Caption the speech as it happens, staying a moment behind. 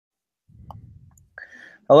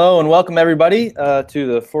Hello and welcome everybody to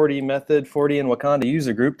the 4D Method 4D in Wakanda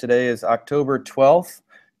user group. Today is October 12th,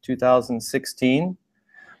 2016.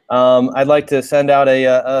 I'd like to send out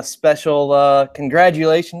a special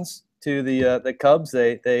congratulations to the Cubs.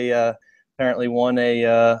 They apparently won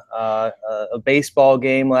a baseball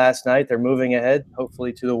game last night. They're moving ahead,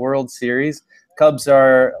 hopefully, to the World Series. Cubs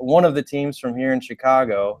are one of the teams from here in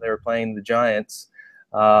Chicago. They were playing the Giants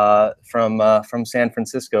from San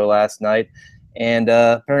Francisco last night. And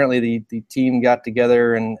apparently the team got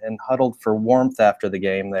together and huddled for warmth after the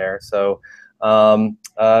game there. So all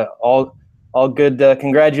good.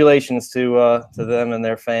 Congratulations to them and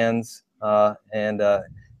their fans. And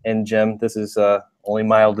Jim, this is only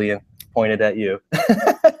mildly pointed at you.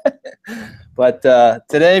 But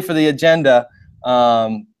today for the agenda,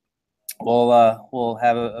 we'll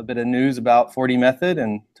have a bit of news about 4D Method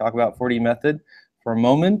and talk about 4D Method for a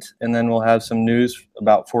moment, and then we'll have some news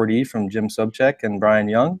about 4D from Jim Sobczak and Brian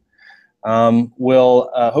Young.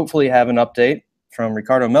 We'll hopefully have an update from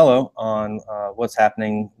Ricardo Mello on what's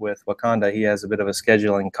happening with Wakanda. He has a bit of a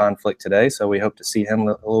scheduling conflict today, so we hope to see him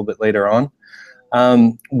a little bit later on.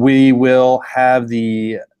 We will have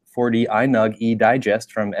the 4D iNug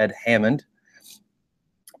e-Digest from Ed Hammond.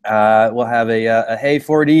 We'll have a Hey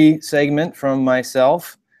 4D segment from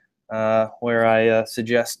myself, where I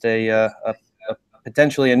suggest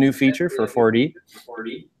potentially a new feature for 4D.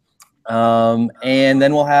 And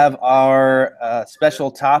then we'll have our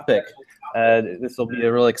special topic. This will be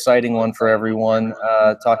a really exciting one for everyone,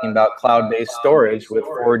 talking about cloud-based storage with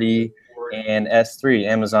 4D and S3,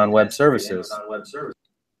 Amazon Web Services.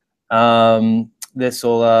 This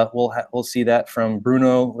we'll see that from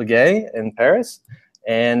Bruno Legay in Paris.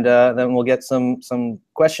 And then we'll get some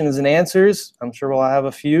questions and answers. I'm sure we'll have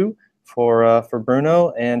a few for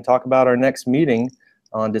Bruno, and talk about our next meeting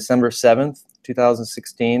on December 7th,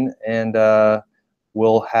 2016, and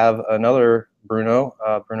we'll have another Bruno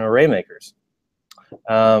Raymakers.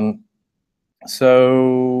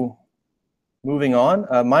 So moving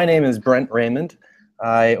on, my name is Brent Raymond.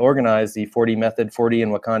 I organize the 4D Method 4D in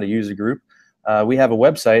Wakanda user group. We have a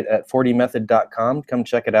website at 4dmethod.com. Come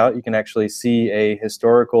check it out. You can actually see a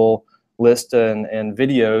historical list and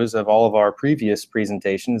videos of all of our previous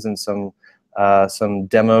presentations and some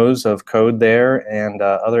demos of code there and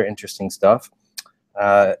other interesting stuff.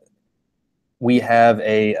 We have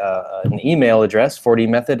an email address,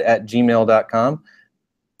 4dmethod@gmail.com.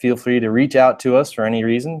 Feel free to reach out to us for any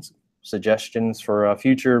reasons, suggestions for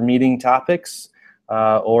future meeting topics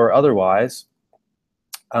or otherwise.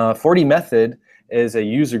 4D Method is a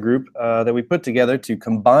user group that we put together to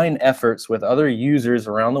combine efforts with other users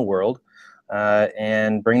around the world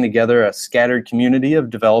and bring together a scattered community of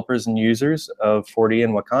developers and users of 4D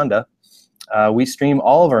in Wakanda. We stream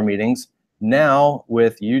all of our meetings now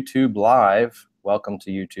with YouTube Live. Welcome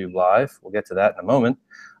to YouTube Live. We'll get to that in a moment.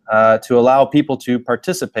 To allow people to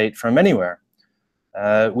participate from anywhere.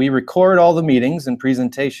 We record all the meetings and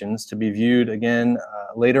presentations to be viewed again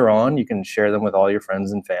later on. You can share them with all your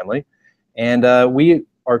friends and family. And we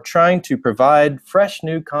are trying to provide fresh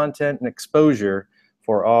new content and exposure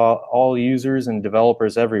for all users and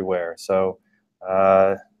developers everywhere. So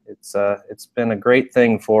it's been a great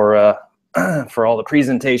thing for all the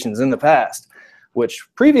presentations in the past, which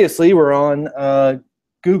previously were on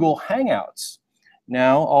Google Hangouts.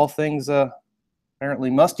 Now all things apparently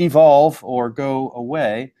must evolve or go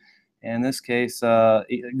away. In this case,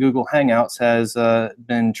 Google Hangouts has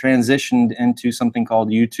been transitioned into something called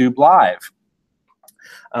YouTube Live,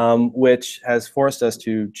 which has forced us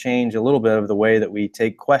to change a little bit of the way that we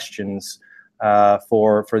take questions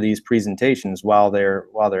for these presentations while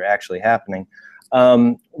they're actually happening.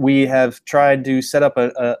 We have tried to set up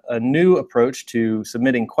a new approach to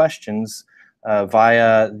submitting questions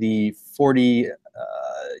via the 4D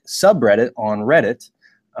subreddit on Reddit.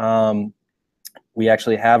 We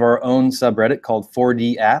actually have our own subreddit called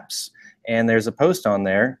 4D Apps, and there's a post on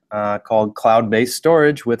there called Cloud-Based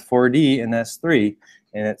Storage with 4D and S3,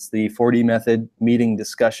 and it's the 4D Method Meeting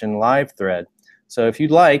Discussion Live thread. So if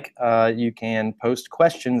you'd like, you can post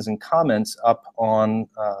questions and comments up on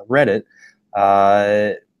Reddit,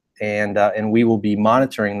 and we will be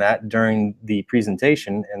monitoring that during the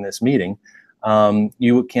presentation in this meeting.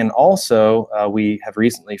 You can also, we have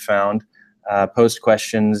recently found, post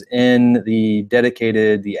questions in the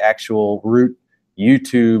actual root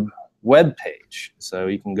YouTube web page. So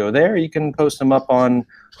you can go there, you can post them up on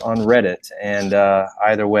Reddit, and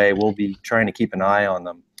either way, we'll be trying to keep an eye on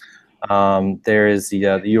them. There is the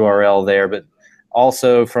URL there, but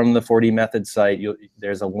also from the 4D Method site,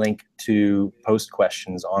 there's a link to post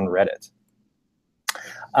questions on Reddit.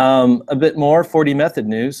 A bit more 4D Method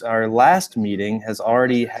news. Our last meeting has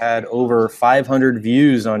already had over 500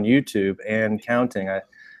 views on YouTube and counting. I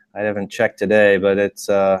haven't checked today, but it's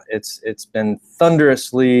been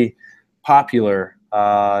thunderously popular.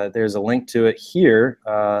 There's a link to it here.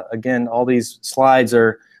 Again, all these slides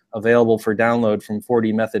are available for download from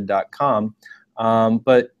 4dmethod.com.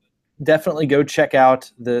 But definitely go check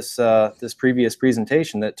out this this previous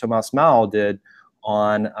presentation that Thomas Mao did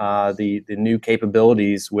on the new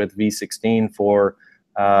capabilities with V16 for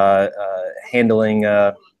handling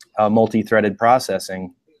multi-threaded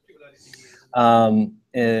processing.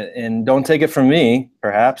 And don't take it from me,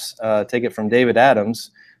 perhaps. Take it from David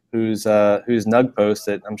Adams, whose NUG post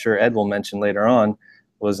that I'm sure Ed will mention later on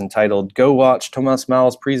was entitled "Go Watch Thomas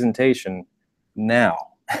Mao's Presentation Now."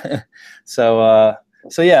 So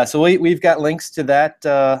yeah, so we've got links to that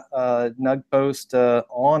NUG post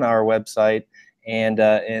on our website. And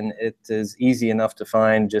it is easy enough to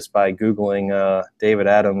find just by Googling David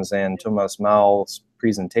Adams and Thomas Mao's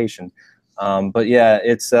presentation. But yeah,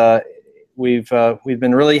 it's we've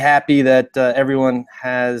been really happy that everyone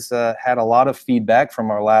has had a lot of feedback from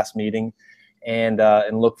our last meeting, and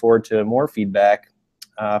look forward to more feedback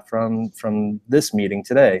from this meeting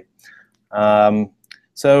today.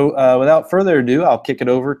 So without further ado, I'll kick it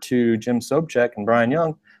over to Jim Sobczak and Brian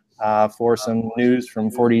Young for some news from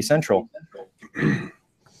 4D Central.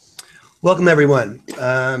 Welcome, everyone.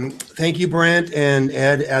 Thank you, Brent and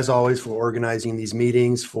Ed, as always, for organizing these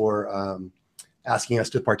meetings, for asking us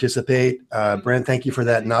to participate. Brent, thank you for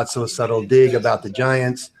that not-so-subtle dig about the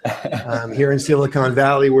Giants. Here in Silicon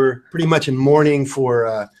Valley, we're pretty much in mourning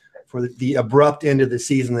for the abrupt end of the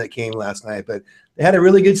season that came last night. But they had a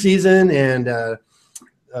really good season, and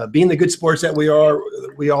being the good sports that we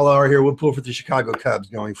all are here, we'll pull for the Chicago Cubs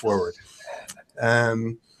going forward.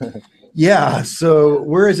 Yeah, so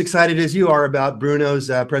we're as excited as you are about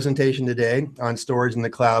Bruno's presentation today on storage in the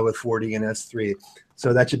cloud with 4D and S3.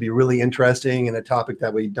 So that should be really interesting and a topic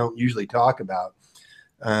that we don't usually talk about.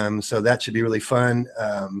 So that should be really fun.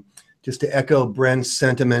 Just to echo Brent's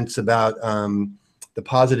sentiments about the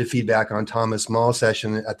positive feedback on Thomas Maul's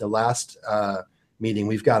session at the last meeting.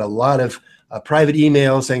 We've got a lot of private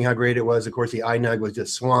emails saying how great it was. Of course, the iNUG was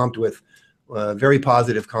just swamped with very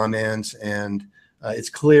positive comments, and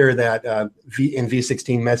it's clear that in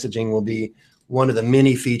V16 messaging will be one of the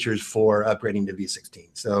many features for upgrading to V16.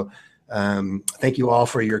 So thank you all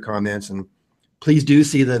for your comments, and please do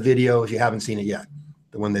see the video if you haven't seen it yet,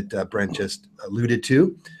 the one that Brent just alluded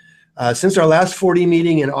to. Since our last 4D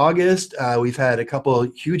meeting in August, we've had a couple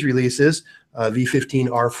huge releases. V15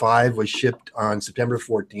 R5 was shipped on September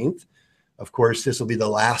 14th. Of course, this will be the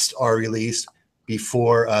last R release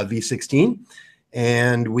before V16.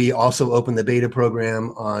 And we also opened the beta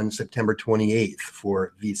program on September 28th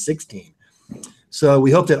for V16. So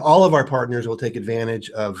we hope that all of our partners will take advantage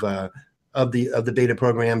of the beta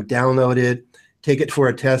program, download it, take it for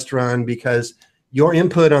a test run, because your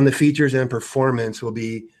input on the features and performance will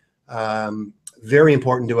be very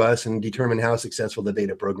important to us and determine how successful the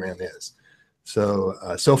beta program is. So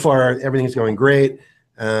so far everything's going great,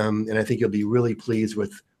 and I think you'll be really pleased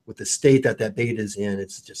with the state that beta is in.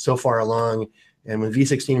 It's just so far along. And when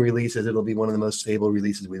V16 releases, it'll be one of the most stable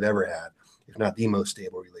releases we've ever had, if not the most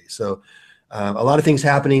stable release. So a lot of things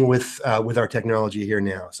happening with our technology here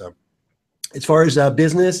now. So as far as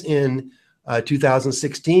business in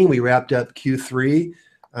 2016, we wrapped up Q3.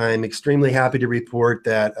 I'm extremely happy to report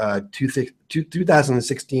that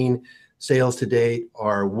 2016 sales to date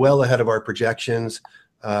are well ahead of our projections.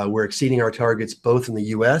 We're exceeding our targets both in the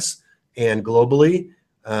US and globally,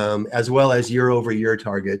 as well as year-over-year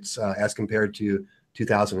targets as compared to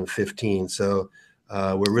 2015. So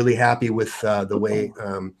we're really happy with the way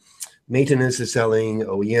maintenance is selling,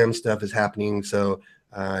 OEM stuff is happening. So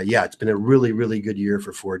yeah, it's been a really, really good year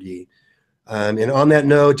for 4D. And on that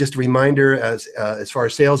note, just a reminder, as far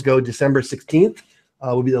as sales go, December 16th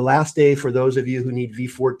will be the last day for those of you who need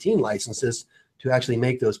V14 licenses to actually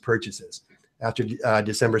make those purchases. After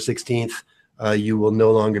December 16th, you will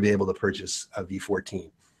no longer be able to purchase a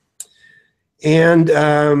V14. And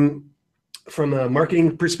from a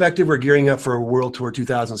marketing perspective, we're gearing up for World Tour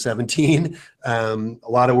 2017. A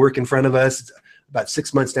lot of work in front of us. About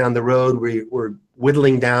 6 months down the road, we're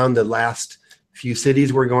whittling down the last few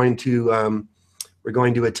cities we're going to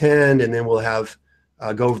attend, and then we'll have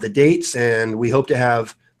go over the dates, and we hope to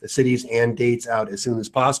have the cities and dates out as soon as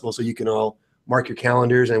possible, so you can all mark your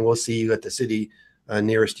calendars, and we'll see you at the city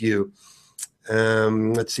nearest you.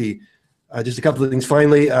 Let's see, just a couple of things.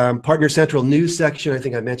 Finally, Partner Central news section. I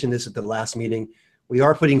think I mentioned this at the last meeting. We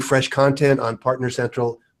are putting fresh content on Partner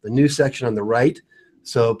Central, the news section on the right.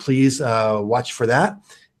 So please watch for that.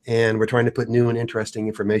 And we're trying to put new and interesting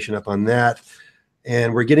information up on that.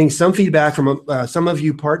 And we're getting some feedback from some of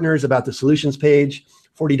you partners about the solutions page,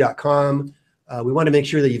 4D.com. We want to make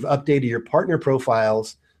sure that you've updated your partner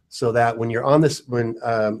profiles so that when you're on this, when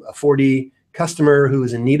a 4D customer who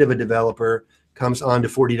is in need of a developer comes on to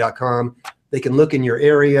 4D.com, they can look in your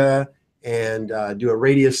area and do a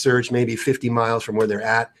radius search, maybe 50 miles from where they're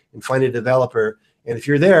at, and find a developer. And if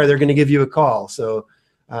you're there, they're going to give you a call. So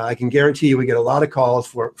I can guarantee you we get a lot of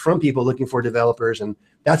calls from people looking for developers, and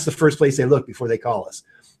that's the first place they look before they call us.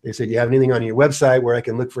 They say, do you have anything on your website where I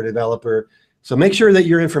can look for a developer? So make sure that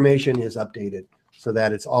your information is updated so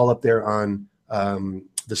that it's all up there on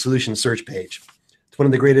the solution search page. It's one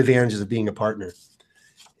of the great advantages of being a partner.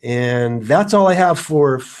 And that's all I have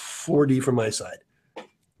for 4D from my side.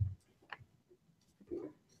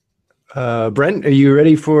 Brent, are you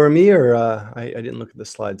ready for me, or I didn't look at the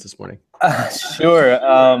slides this morning? Sure.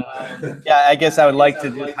 Yeah, I guess I would like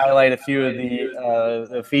to just highlight a few of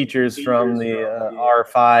the features from the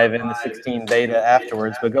R5 and the 16 beta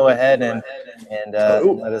afterwards. But go ahead and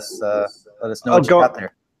let us know what you got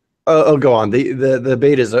there. I'll go on. The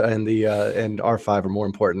betas and R5 are more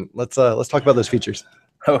important. Let's talk about those features.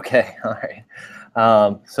 Okay. All right.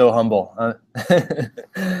 So humble.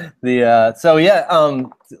 So yeah,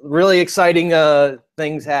 really exciting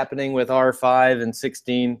things happening with R5 and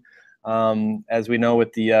 16. As we know,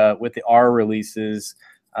 with the R releases,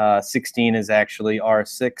 16 is actually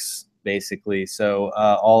R6 basically. So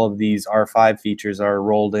all of these R5 features are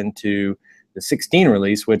rolled into the 16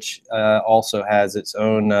 release, which also has its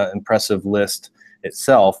own impressive list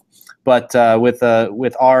itself. But with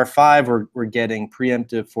R5, we're getting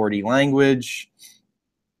preemptive 4D language,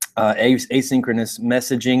 asynchronous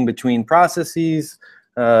messaging between processes.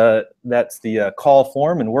 That's the call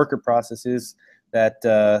form and worker processes that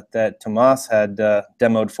Tomas had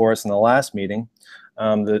demoed for us in the last meeting.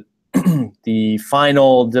 The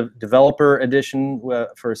final developer edition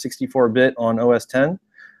for 64-bit on OS 10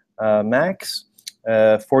 Macs,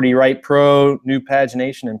 4D Write Pro, new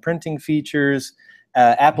pagination and printing features,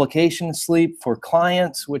 application sleep for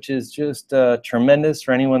clients, which is just tremendous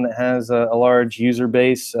for anyone that has a large user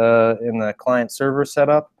base in the client server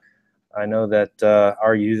setup. I know that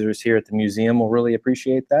our users here at the museum will really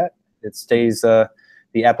appreciate that. It stays, the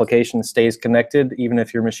application stays connected even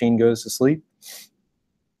if your machine goes to sleep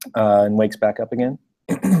and wakes back up again.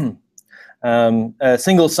 A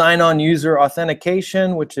single sign-on user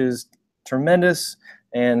authentication, which is tremendous,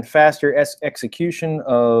 and faster execution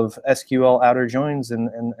of SQL outer joins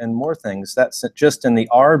and more things. That's just in the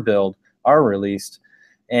R build, R released.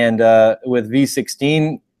 And with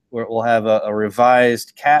V16, we'll have a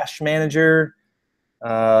revised cache manager,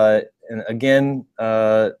 and again,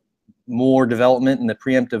 more development in the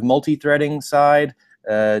preemptive multi-threading side,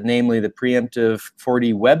 namely the preemptive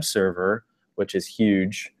 4D web server, which is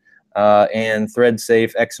huge, and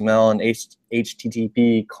thread-safe XML and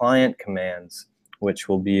HTTP client commands, which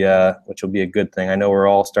will be a good thing. I know we're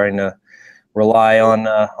all starting to rely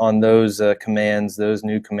on those commands. Those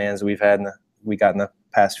new commands we got in the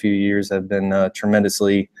past few years have been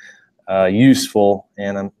tremendously useful,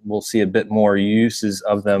 and we'll see a bit more uses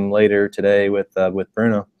of them later today with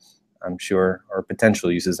Bruno, I'm sure, or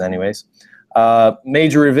potential uses anyways.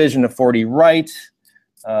 Major revision of 4D Write,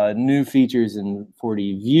 new features in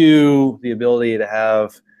 4D View, the ability to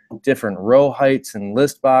have different row heights and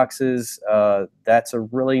list boxes. That's a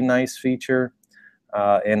really nice feature.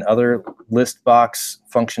 And other list box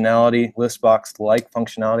functionality, list box-like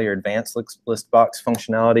functionality or advanced list box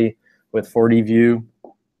functionality with 4D View.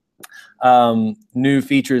 New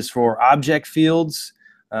features for object fields,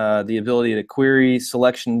 the ability to query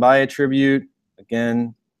selection by attribute.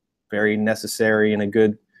 Again, very necessary and a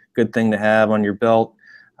good thing to have on your belt.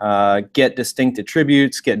 Get distinct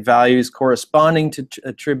attributes, get values corresponding to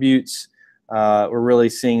attributes. We're really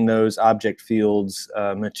seeing those object fields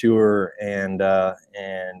mature and the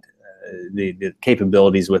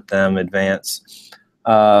capabilities with them advance.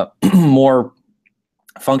 More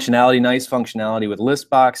functionality, nice functionality with list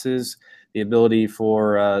boxes, the ability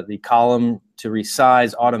for the column to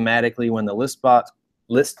resize automatically when the list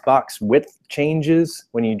box width changes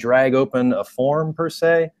when you drag open a form per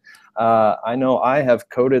se. I know I have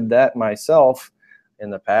coded that myself in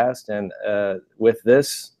the past, and with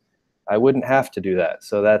this, I wouldn't have to do that.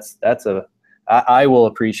 So I will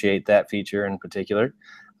appreciate that feature in particular.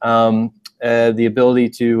 The ability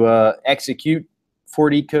to execute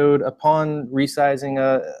 4D code upon resizing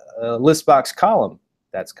a list box column.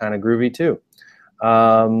 That's kind of groovy too.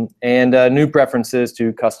 And new preferences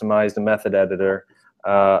to customize the method editor.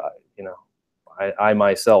 You know, I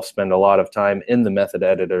myself spend a lot of time in the method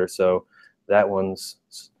editor, so that one's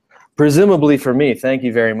presumably for me. Thank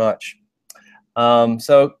you very much.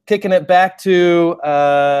 So kicking it back to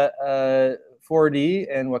 4D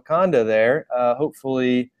and Wakanda there,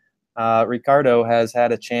 hopefully Ricardo has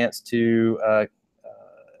had a chance to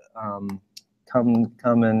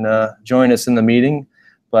come and join us in the meeting,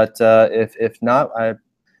 but if not, I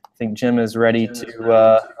think Jim is ready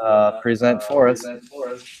to present for us.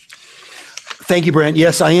 Thank you, Brent.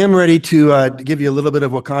 Yes, I am ready to give you a little bit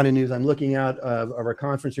of Wakanda news. I'm looking out of our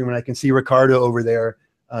conference room, and I can see Ricardo over there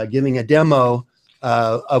giving a demo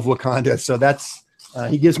of Wakanda. So that's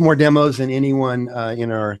he gives more demos than anyone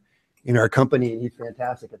in our company, and he's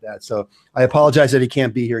fantastic at that. So I apologize that he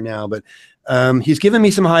can't be here now, but he's given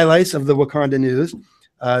me some highlights of the Wakanda news.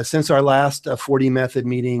 Since our last 4DMethod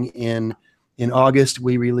meeting in August,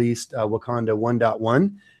 we released Wakanda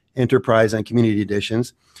 1.1 Enterprise and Community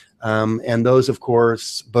Editions. And those, of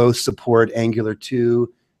course, both support Angular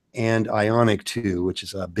 2 and Ionic 2, which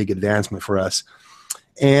is a big advancement for us.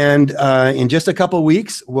 And in just a couple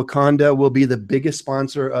weeks, Wakanda will be the biggest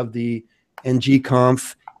sponsor of the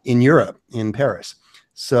NGConf in Europe, in Paris.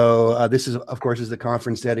 So this is, of course, is the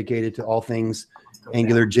conference dedicated to all things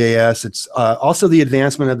Angular JS. It's also the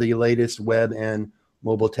advancement of the latest web and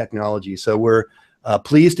mobile technology. So we're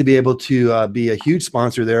pleased to be able to be a huge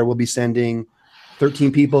sponsor there. We'll be sending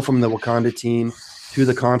 13 people from the Wakanda team to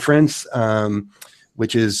the conference,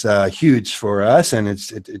 which is huge for us, and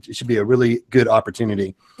it should be a really good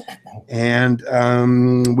opportunity. And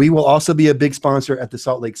we will also be a big sponsor at the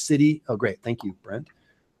Salt Lake City. Oh, great. Thank you, Brent.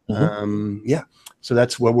 Yeah, so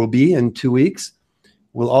that's where we'll be in 2 weeks.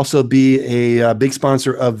 We'll also be a big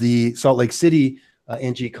sponsor of the Salt Lake City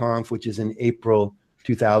NGConf, which is in April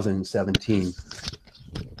 2017.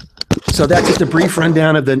 So that's just a brief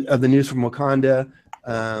rundown of the news from Wakanda.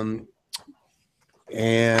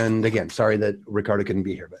 And again, sorry that Ricardo couldn't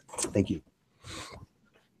be here, but thank you.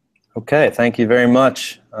 Okay, thank you very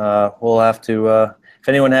much. We'll have to, if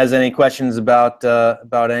anyone has any questions about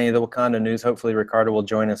any of the Wakanda news, hopefully Ricardo will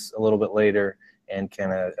join us a little bit later and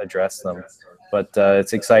can address them. But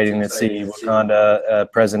it's exciting to see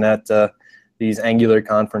Wakanda present at these Angular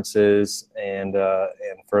conferences, and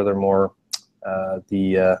furthermore,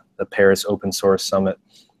 the Paris Open Source Summit.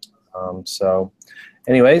 So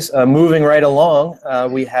anyways, moving right along,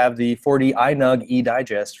 we have the 4D iNug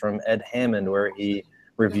e-Digest from Ed Hammond, where he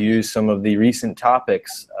reviews some of the recent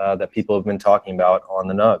topics that people have been talking about on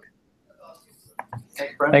the NUG.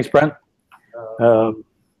 Thanks, Brent. A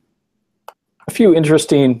few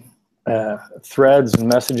interesting threads and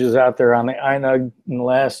messages out there on the iNug in the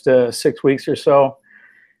last 6 weeks or so.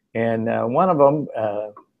 And one of them,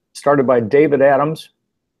 started by David Adams.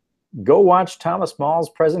 Go watch Thomas Mall's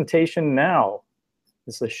presentation now.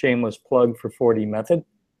 It's a shameless plug for 4DMethod.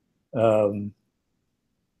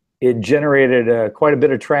 It generated quite a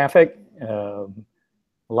bit of traffic, a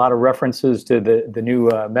lot of references to the new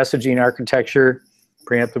messaging architecture,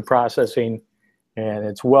 preemptive processing, and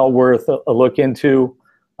it's well worth a look into.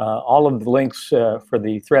 All of the links for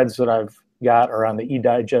the threads that I've got are on the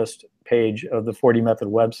e-Digest page of the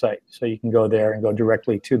 4DMethod website, so you can go there and go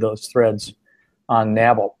directly to those threads on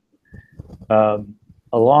Nabble.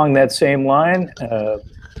 Along that same line,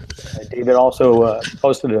 David also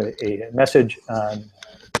posted a message on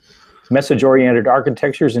message-oriented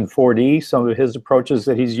architectures in 4D, some of his approaches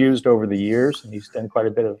that he's used over the years, and he's done quite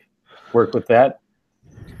a bit of work with that.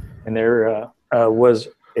 And there was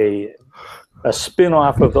a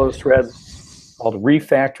spin-off of those threads called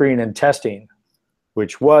Refactoring and Testing,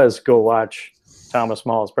 which was go watch Thomas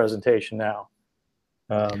Mall's presentation now.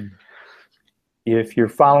 If you're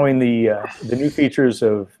following the new features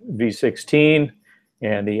of v16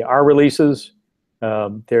 and the R releases,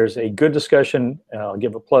 there's a good discussion. I'll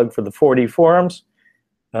give a plug for the 4D forums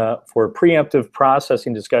for preemptive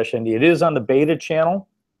processing discussion. It is on the beta channel,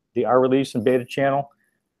 the R release and beta channel.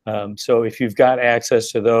 So if you've got access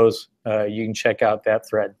to those, you can check out that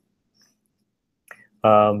thread.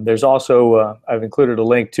 There's also, I've included a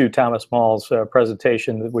link to Thomas Mall's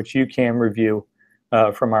presentation, which you can review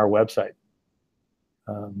from our website.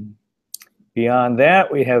 Beyond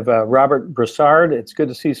that, we have Robert Broussard. It's good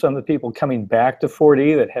to see some of the people coming back to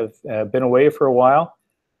 4D that have been away for a while.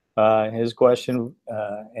 His question,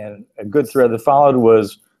 and a good thread that followed,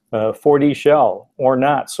 was 4D shell or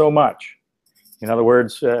not so much. In other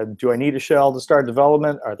words, do I need a shell to start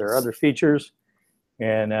development? Are there other features?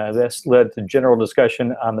 And this led to general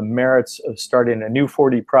discussion on the merits of starting a new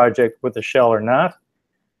 4D project with a shell or not,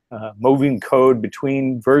 moving code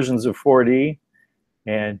between versions of 4D,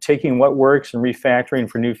 and taking what works and refactoring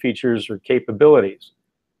for new features or capabilities.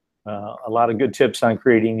 A lot of good tips on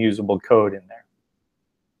creating usable code in there.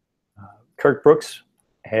 Kirk Brooks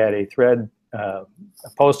had a thread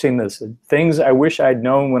posting this things I wish I'd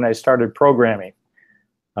known when I started programming.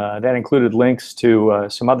 That included links to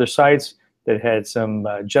some other sites that had some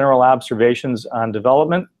general observations on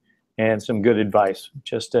development and some good advice.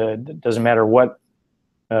 Just doesn't matter what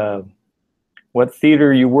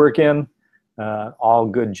theater you work in, all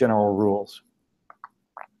good general rules.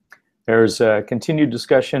 There's a continued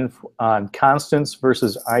discussion on constants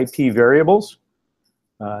versus IP variables.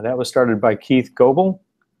 That was started by Keith Goebel,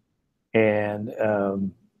 and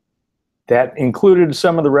that included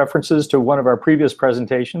some of the references to one of our previous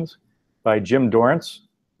presentations by Jim Dorrance.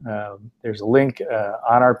 There's a link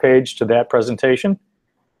on our page to that presentation.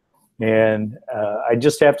 And I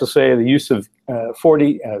just have to say the use of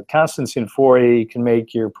constants in 4D can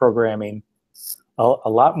make your programming a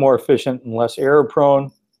lot more efficient and less error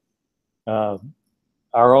prone.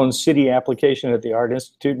 Our own city application at the Art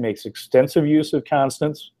Institute makes extensive use of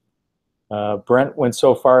constants. Brent went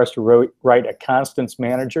so far as to write a constants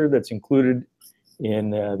manager that's included in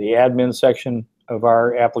the admin section of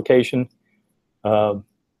our application.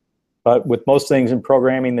 But with most things in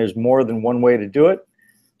programming, there's more than one way to do it.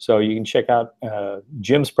 So you can check out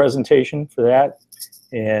Jim's presentation for that.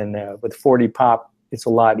 And with 4D Pop, it's a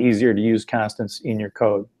lot easier to use constants in your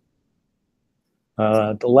code.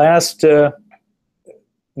 The last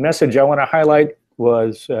message I want to highlight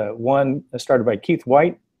was one started by Keith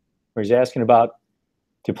White, where he's asking about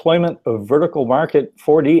deployment of vertical market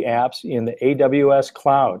 4D apps in the AWS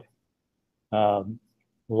cloud. A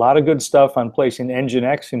lot of good stuff on placing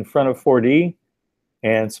Nginx in front of 4D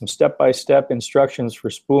and some step-by-step instructions for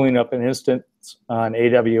spooling up an instance on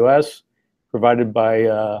AWS provided by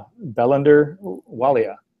Belander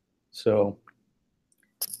Walia. So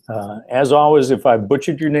as always, if I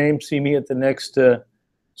butchered your name, see me at the next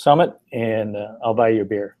summit and I'll buy you a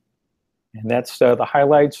beer. And that's the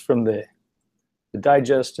highlights from the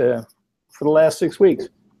digest for the last 6 weeks.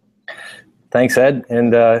 Thanks, Ed. And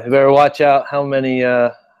you better watch out how many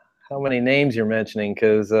names you're mentioning,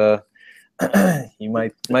 because you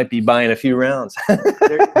might be buying a few rounds.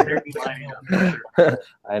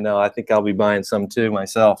 I know. I think I'll be buying some too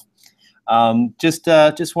myself. Just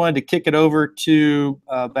wanted to kick it over to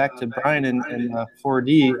back to Brian and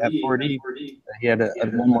 4D. At 4D, he had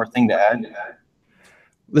one more thing to add.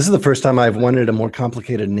 This is the first time I've wanted a more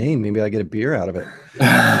complicated name. Maybe I get a beer out of it.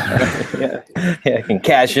 Yeah, I can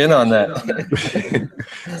cash in on that.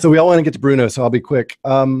 So we all want to get to Bruno, so I'll be quick.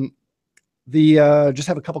 Just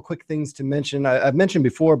have a couple quick things to mention. I've mentioned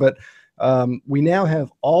before, but we now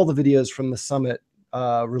have all the videos from the summit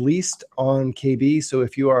released on KB. So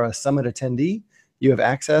if you are a summit attendee, you have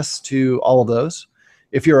access to all of those.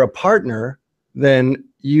 If you're a partner, then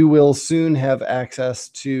you will soon have access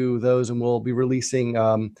to those, and we'll be releasing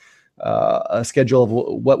a schedule of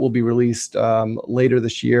what will be released later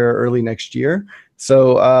this year, early next year.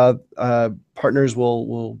 So partners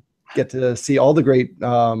will get to see all the great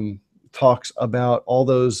talks about all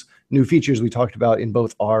those new features we talked about in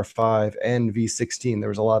both R5 and V16. There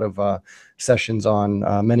was a lot of sessions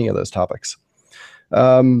on many of those topics.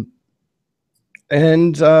 So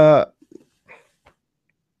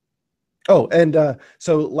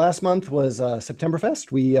last month was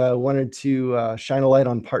Septemberfest. We wanted to shine a light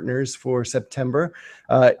on partners for September.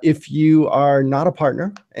 If you are not a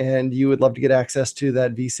partner and you would love to get access to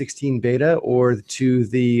that V16 beta or to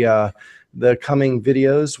the coming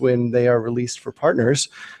videos when they are released for partners,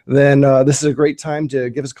 then this is a great time to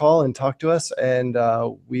give us a call and talk to us, and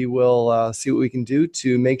we will see what we can do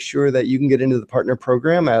to make sure that you can get into the partner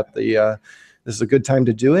program at the this is a good time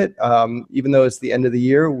to do it. Even though it's the end of the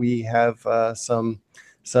year, we have some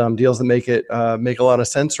deals that make it make a lot of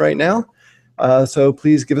sense right now. So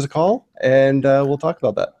please give us a call, and we'll talk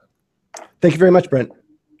about that. Thank you very much, Brent.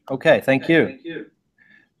 Okay, thank you. Thank you.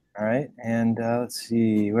 All right, and let's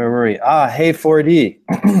see, where were we? Hey 4D.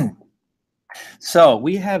 So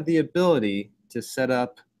we have the ability to set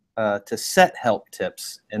help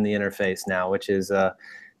tips in the interface now, which is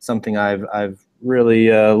something I've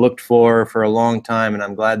really looked for a long time, and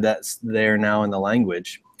I'm glad that's there now in the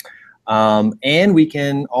language. And we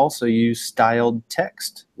can also use styled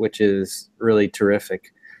text, which is really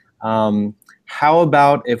terrific. How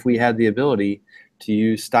about if we had the ability to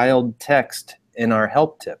use styled text in our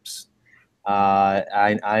help tips?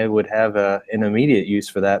 I would have an immediate use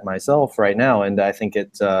for that myself right now, and I think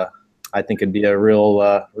it'd be a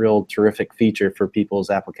real terrific feature for people's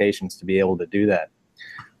applications to be able to do that.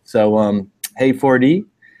 So hey 4D,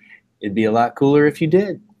 it'd be a lot cooler if you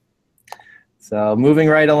did. So moving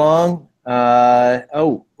right along.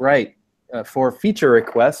 Oh, right. for feature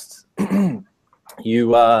requests,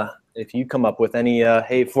 if you come up with any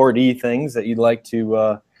hey 4D things that you'd like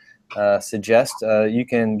to suggest, you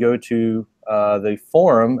can go to the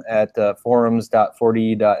forum at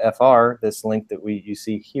forums.4d.fr, this link that you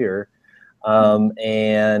see here,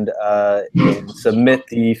 and submit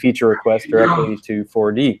the feature request directly to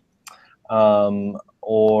 4D.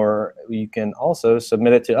 Or you can also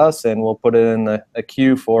submit it to us, and we'll put it in a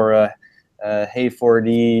queue for a hey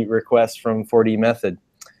 4D request from 4DMethod.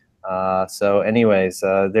 So anyways,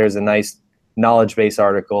 there's a nice knowledge base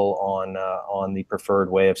article on the preferred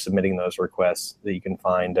way of submitting those requests that you can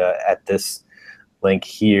find at this link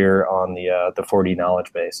here on the 4D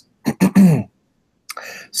knowledge base.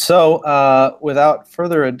 So without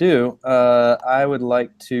further ado, I would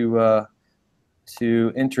like to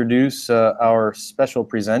introduce our special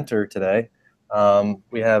presenter today.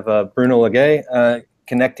 We have Bruno Legay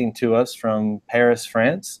connecting to us from Paris,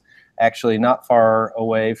 France, actually not far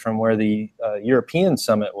away from where the European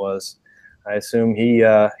Summit was. I assume he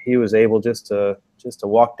was able just to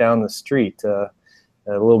walk down the street a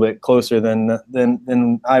little bit closer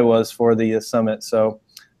than I was for the summit. So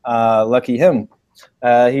lucky him.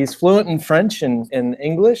 He's fluent in French and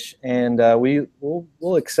English, and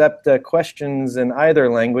we'll accept questions in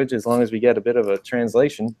either language as long as we get a bit of a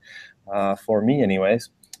translation, for me anyways.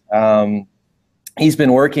 He's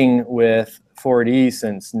been working with 4D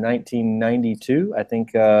since 1992. I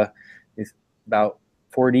think it's about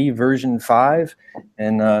 4D version 5.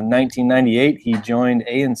 In 1998, he joined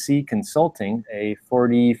ANC Consulting, a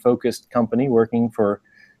 4D focused company working for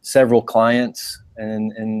several clients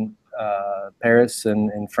in Paris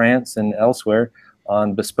and in France and elsewhere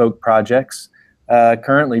on bespoke projects.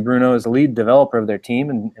 Currently, Bruno is the lead developer of their team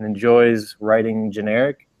and enjoys writing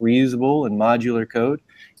generic, reusable, and modular code,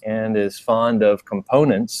 and is fond of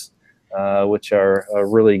components, which are a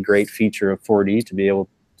really great feature of 4D, to be able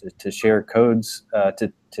to share codes,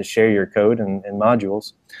 to share your code and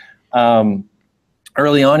modules.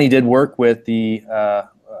 Early on, he did work with the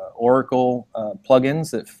Oracle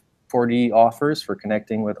plugins that 4D offers for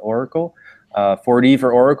connecting with Oracle, 4D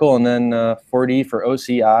for Oracle, and then 4D for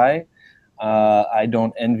OCI. I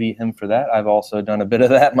don't envy him for that. I've also done a bit of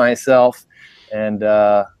that myself, and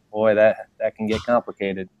boy, that can get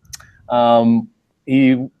complicated.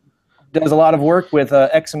 He does a lot of work with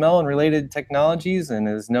XML and related technologies, and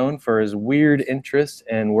is known for his weird interest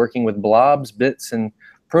in working with blobs, bits, and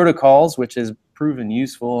protocols, which has proven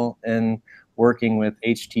useful in working with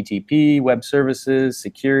HTTP, web services,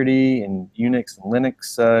 security, and Unix and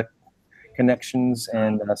Linux connections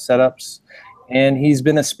and setups. And he's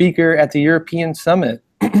been a speaker at the European Summit,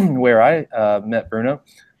 where I met Bruno,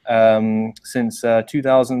 since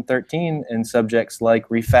 2013 in subjects like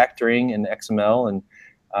refactoring in XML and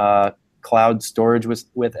cloud storage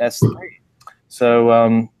with S3.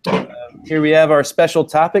 So here we have our special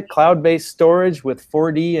topic, cloud-based storage with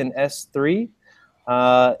 4D and S3.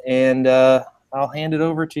 And I'll hand it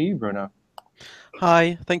over to you, Bruno.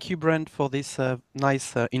 Hi, thank you, Brent, for this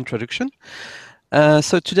nice introduction.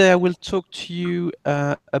 So today I will talk to you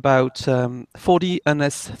about 4D and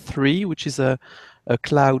S3, which is a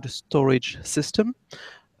cloud storage system.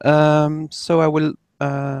 So I will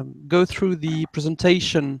go through the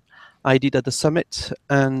presentation I did at the summit,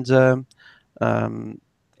 and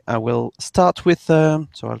I will start with, so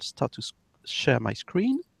I'll start to share my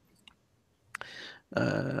screen.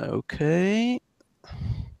 Okay.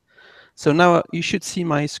 So now you should see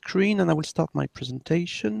my screen, and I will start my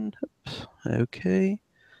presentation. Okay.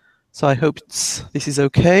 So I hope this is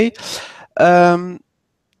okay.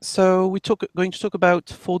 So we're going to talk about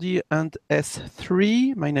 4D and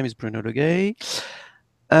S3. My name is Bruno Legay,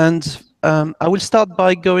 and I will start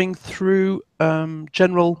by going through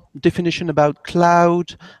general definition about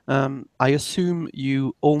cloud. I assume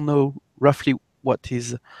you all know roughly what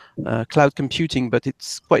is cloud computing, but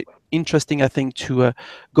it's quite interesting, I think, to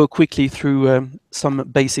go quickly through some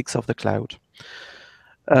basics of the cloud.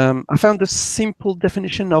 I found a simple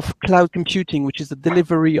definition of cloud computing, which is the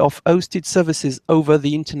delivery of hosted services over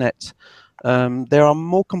the internet. There are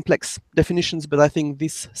more complex definitions, but I think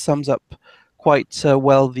this sums up quite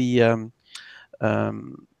well the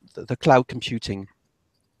cloud computing.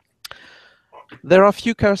 There are a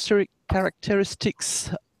few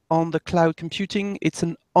characteristics on the cloud computing. It's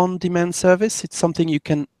an on-demand service. It's something you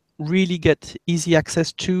can really get easy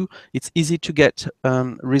access to. It's easy to get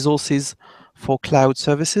resources for cloud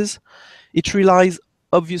services. It relies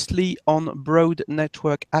obviously on broad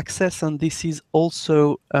network access, and this is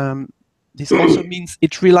also means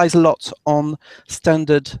it relies a lot on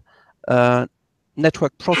standard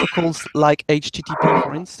network protocols like HTTP,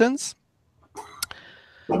 for instance.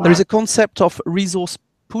 There is a concept of resource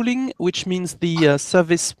pooling, which means the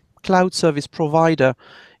cloud service provider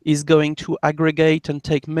is going to aggregate and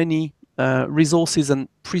take many resources and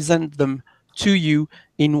present them to you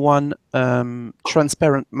in one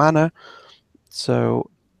transparent manner. So,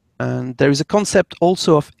 and there is a concept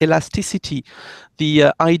also of elasticity.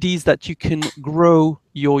 The idea is that you can grow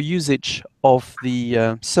your usage of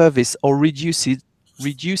the service or reduce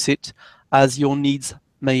it as your needs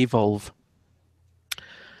may evolve.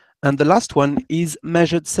 And the last one is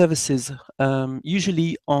measured services.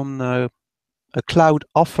 Usually on a cloud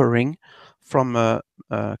offering from a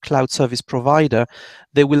cloud service provider,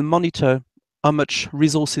 they will monitor how much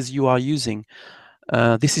resources you are using.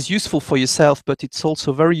 This is useful for yourself, but it's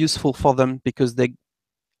also very useful for them because they're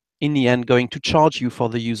in the end going to charge you for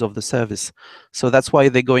the use of the service. So that's why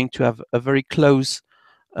they're going to have a very close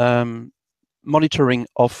monitoring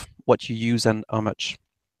of what you use and how much.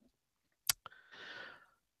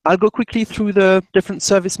 I'll go quickly through the different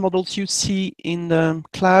service models you see in the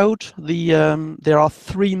cloud. There are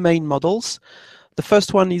three main models. The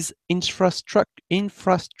first one is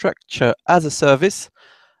infrastructure as a service.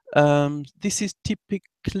 This is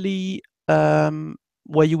typically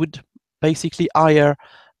where you would basically hire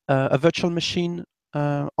a virtual machine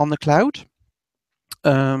on the cloud.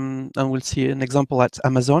 And we'll see an example at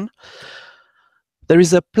Amazon. There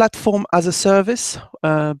is a platform as a service.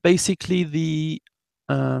 Basically, the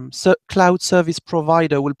cloud service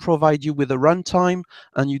provider will provide you with a runtime,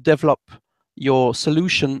 and you develop your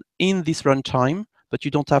solution in this runtime, but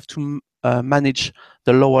you don't have to manage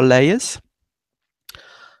the lower layers.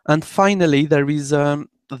 And finally, there is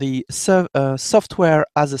the software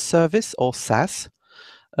as a service, or SaaS.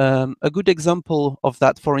 A good example of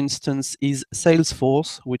that, for instance, is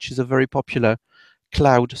Salesforce, which is a very popular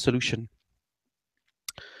cloud solution.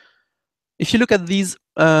 If you look at these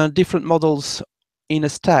different models in a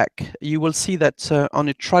stack, you will see that on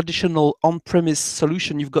a traditional on-premise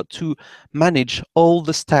solution, you've got to manage all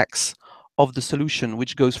the stacks of the solution,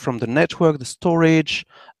 which goes from the network, the storage,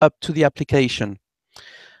 up to the application.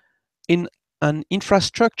 In an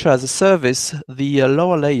infrastructure as a service, the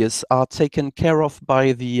lower layers are taken care of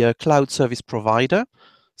by the cloud service provider,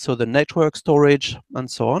 so the network, storage, and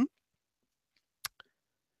so on.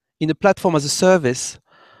 In a platform as a service,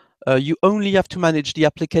 you only have to manage the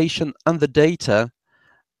application and the data.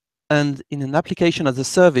 And in an application as a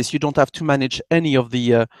service, you don't have to manage any of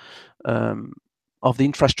the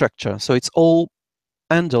infrastructure. So it's all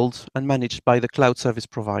handled and managed by the cloud service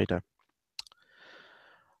provider.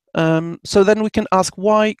 So then we can ask,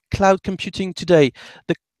 why cloud computing today?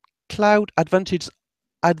 The cloud advantages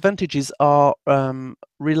are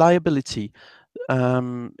reliability.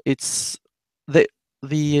 It's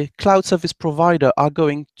the cloud service provider are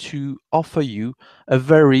going to offer you a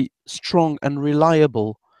very strong and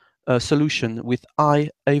reliable solution with high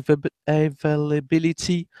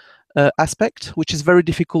availability aspect, which is very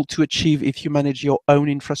difficult to achieve if you manage your own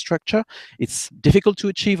infrastructure. It's difficult to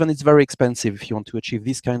achieve, and it's very expensive if you want to achieve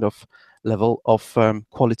this kind of level of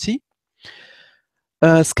quality.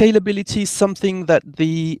 Scalability is something that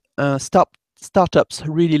the startups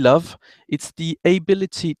really love. It's the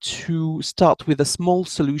ability to start with a small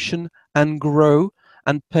solution and grow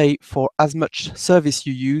and pay for as much service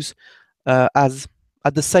you use as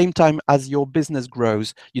at the same time as your business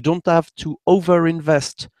grows. You don't have to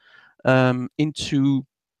overinvest into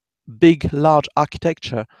big, large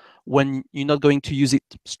architecture when you're not going to use it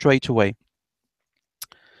straight away.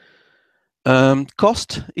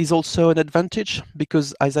 Cost is also an advantage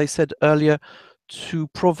because, as I said earlier, to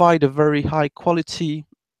provide a very high quality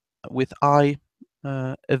with high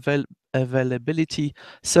availability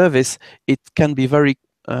service, it can be very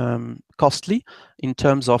costly in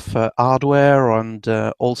terms of hardware and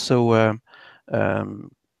also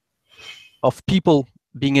of people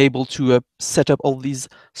being able to set up all these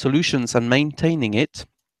solutions and maintaining it.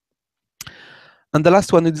 And the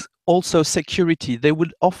last one is also security. They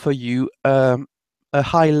would offer you a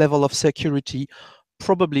high level of security,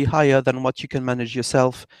 probably higher than what you can manage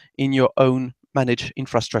yourself in your own managed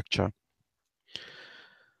infrastructure.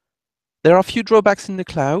 There are a few drawbacks in the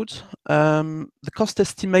cloud. The cost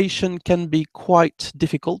estimation can be quite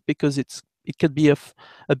difficult because it could be a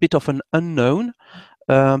bit of an unknown.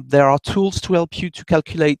 There are tools to help you to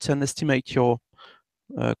calculate and estimate your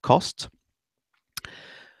cost.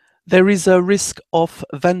 There is a risk of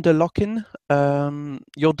vendor lock-in.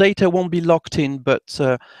 Your data won't be locked in, but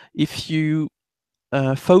if you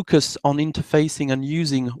focus on interfacing and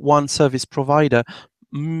using one service provider,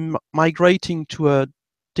 migrating to a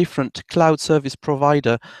different cloud service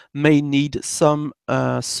provider may need some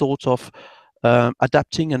sort of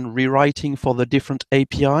adapting and rewriting for the different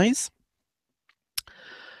APIs.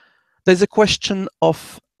 There's a question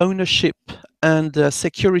of ownership and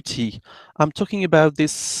security. I'm talking about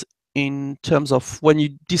this in terms of when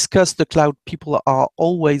you discuss the cloud, people are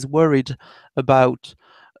always worried about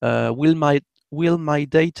will my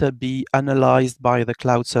data be analyzed by the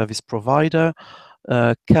cloud service provider?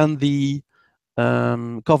 Can the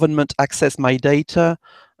government access my data?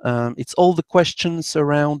 It's all the questions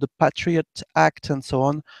around the Patriot Act and so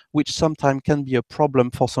on, which sometimes can be a problem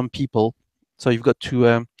for some people. So you've got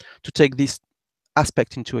to take this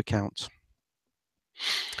aspect into account.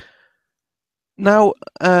 Now,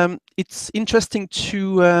 it's interesting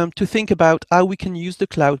to think about how we can use the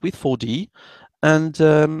cloud with 4D,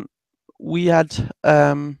 and we had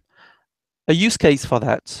a use case for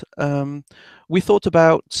that. We thought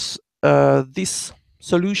about this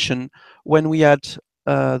solution when we had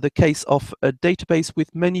the case of a database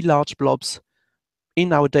with many large blobs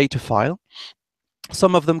in our data file.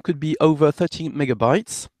 Some of them could be over 30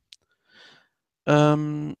 megabytes.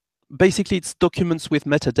 Basically, it's documents with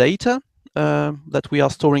metadata that we are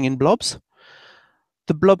storing in blobs.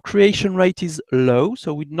 The blob creation rate is low,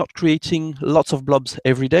 so we're not creating lots of blobs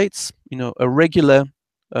every day. It's a regular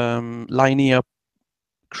linear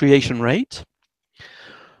creation rate.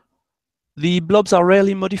 The blobs are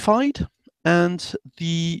rarely modified, and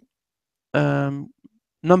the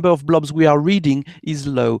number of blobs we are reading is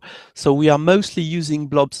low. So we are mostly using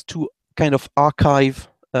blobs to kind of archive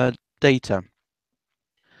data.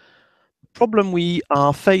 Problem we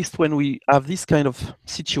are faced when we have this kind of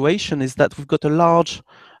situation is that we've got a large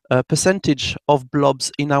percentage of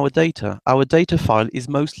blobs in our data. Our data file is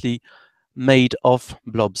mostly made of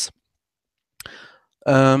blobs.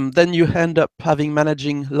 Then you end up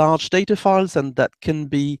managing large data files, and that can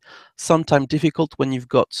be sometimes difficult when you've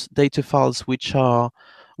got data files which are,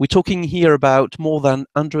 we're talking here about more than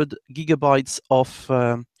 100 gigabytes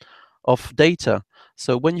of data.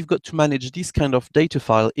 So when you've got to manage this kind of data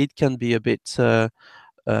file, it can be a bit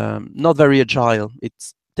not very agile. It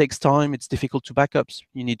takes time, it's difficult to backups,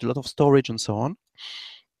 you need a lot of storage and so on.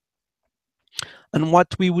 And what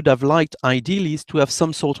we would have liked ideally is to have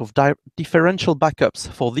some sort of differential backups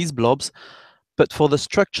for these blobs, but for the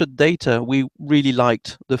structured data, we really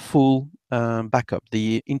liked the full backup.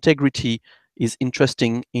 The integrity is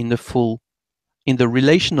interesting in the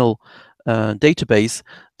relational database.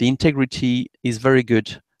 The integrity is very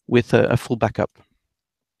good with a full backup.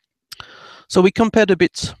 So we compared a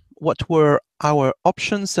bit what were our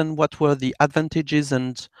options and what were the advantages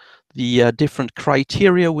and the different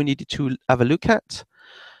criteria we needed to have a look at.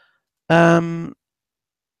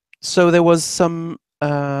 So there was some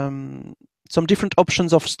different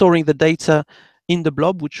options of storing the data in the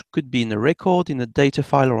blob, which could be in a record, in a data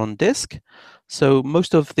file, or on disk. So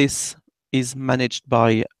most of this is managed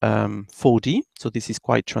by 4D, so this is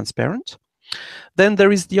quite transparent. Then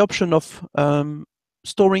there is the option of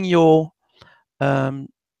storing your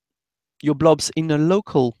blobs in a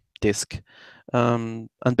local disk. And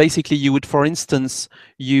basically you would, for instance,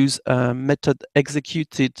 use a method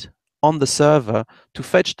executed on the server to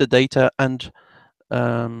fetch the data and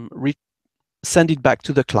send it back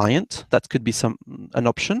to the client. That could be an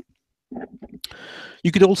option.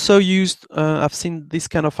 You could also use, I've seen this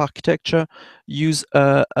kind of architecture, use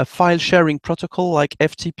a file sharing protocol like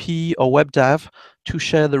FTP or WebDAV to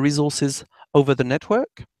share the resources over the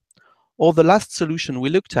network. Or the last solution we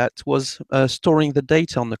looked at was storing the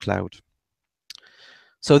data on the cloud.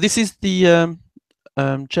 So this is the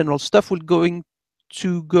general stuff. We're going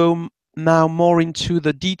to go now more into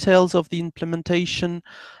the details of the implementation,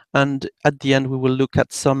 and at the end we will look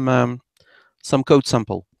at some code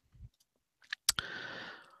sample.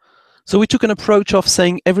 So we took an approach of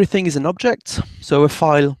saying everything is an object. So a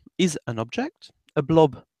file is an object, a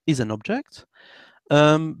blob is an object.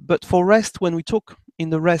 But for REST, when we talk in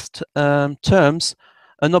the REST terms,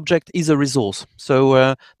 an object is a resource.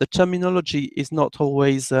 So the terminology is not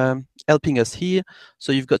always helping us here.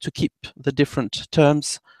 So you've got to keep the different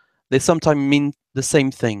terms. They sometimes mean the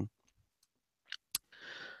same thing.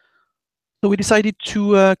 So we decided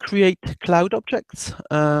to create cloud objects,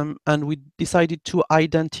 and we decided to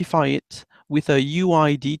identify it with a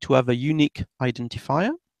UID to have a unique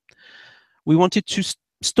identifier. We wanted to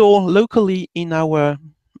store locally in our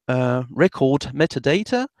record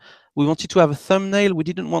metadata. We wanted to have a thumbnail. We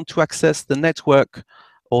didn't want to access the network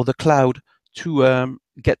or the cloud to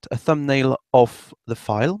get a thumbnail of the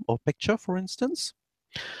file or picture, for instance.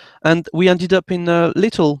 And we ended up in a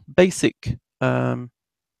little basic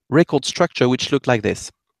record structure which looked like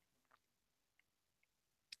this.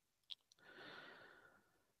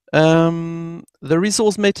 The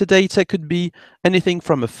resource metadata could be anything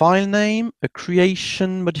from a file name, a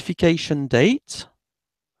creation modification date,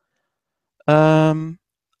 a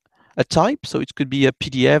type, so it could be a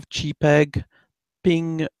PDF, JPEG,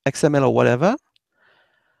 PNG, XML, or whatever.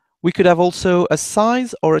 We could have also a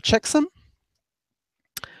size or a checksum.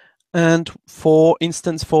 And for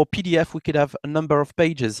instance, for PDF, we could have a number of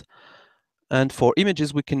pages. And for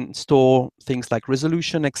images, we can store things like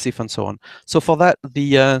resolution, EXIF, and so on. So for that,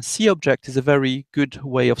 the C object is a very good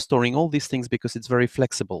way of storing all these things because it's very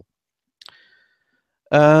flexible.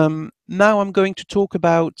 Now I'm going to talk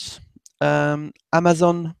about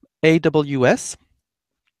Amazon AWS.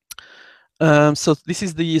 So this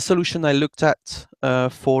is the solution I looked at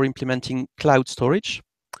for implementing cloud storage.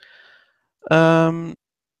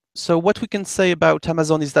 So what we can say about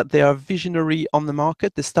Amazon is that they are visionary on the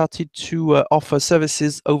market. They started to offer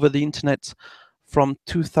services over the internet from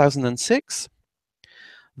 2006.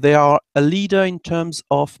 They are a leader in terms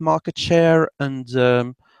of market share and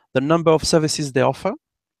the number of services they offer.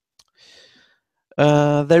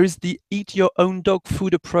 There is the eat your own dog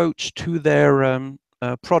food approach to their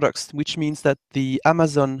products, which means that the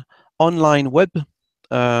Amazon online web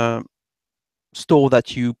store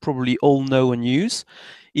that you probably all know and use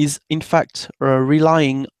is in fact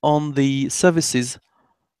relying on the services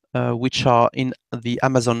which are in the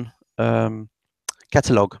Amazon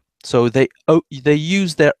catalog. So they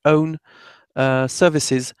use their own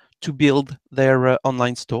services to build their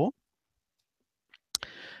online store.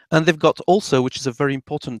 And they've got also, which is a very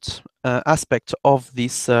important aspect of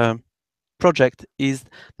this project, is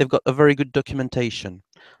they've got a very good documentation.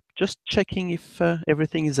 Just checking if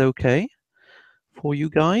everything is okay for you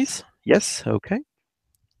guys. Yes, okay.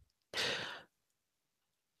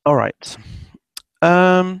 All right.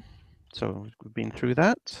 So we've been through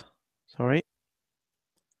that. Sorry.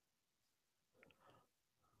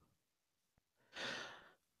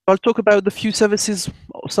 I'll talk about the few services,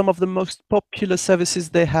 some of the most popular services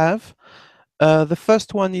they have. The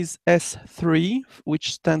first one is S3,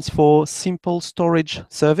 which stands for Simple Storage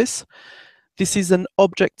Service. This is an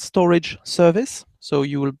object storage service. So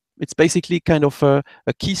it's basically kind of a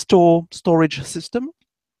key store storage system.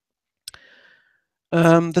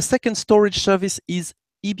 The second storage service is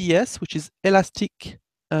EBS, which is Elastic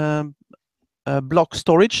Block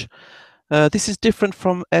Storage. This is different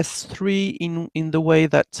from S3 in the way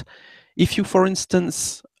that if you, for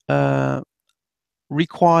instance,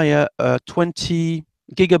 require 20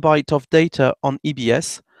 gigabyte of data on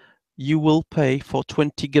EBS, you will pay for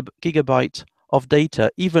 20 gigabyte of data,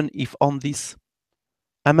 even if on this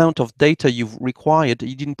amount of data you've required,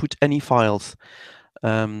 you didn't put any files.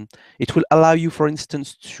 It will allow you, for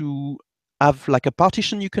instance, to have like a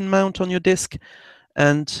partition you can mount on your disk,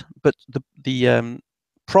 but the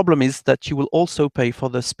problem is that you will also pay for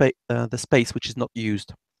the space which is not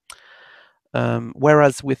used.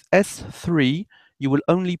 Whereas with S3, you will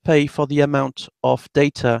only pay for the amount of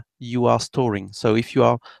data you are storing. So if you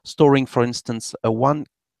are storing, for instance, a 1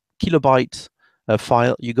 kilobyte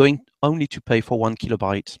file, you're going only to pay for 1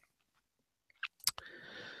 kilobyte.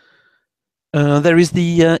 There is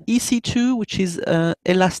the EC2, which is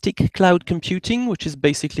Elastic Cloud Computing, which is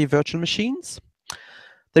basically virtual machines.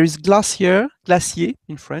 There is Glacier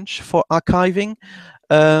in French, for archiving.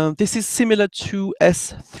 This is similar to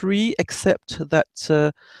S3, except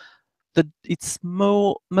that it's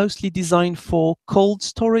mostly designed for cold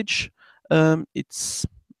storage. It's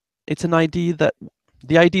an idea that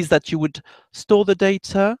the idea is that you would store the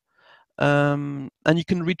data and you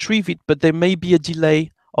can retrieve it, but there may be a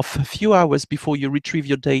delay of a few hours before you retrieve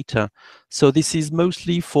your data. So this is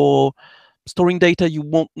mostly for storing data you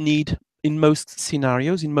won't need in most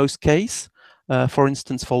scenarios, in most cases. For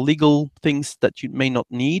instance, for legal things that you may not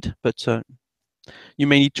need, but you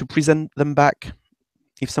may need to present them back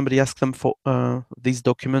if somebody asks them for these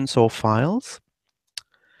documents or files.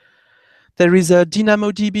 There is a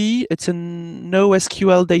DynamoDB. It's a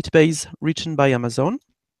NoSQL database written by Amazon.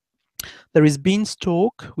 There is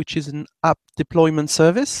Beanstalk, which is an app deployment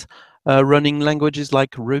service running languages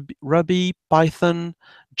like Ruby, Python,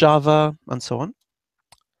 Java, and so on.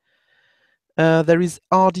 There is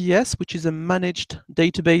RDS, which is a managed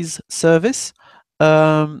database service.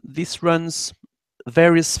 This runs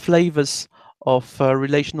various flavors of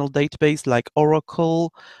relational database like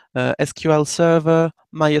Oracle, SQL Server,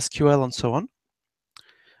 MySQL, and so on.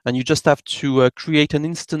 And you just have to create an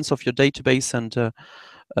instance of your database, and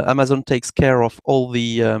Amazon takes care of all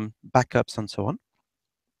the backups and so on.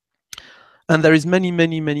 And there is many,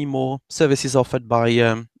 many, many more services offered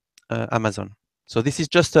by Amazon. So this is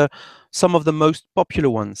just some of the most popular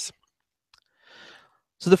ones.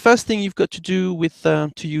 So the first thing you've got to do with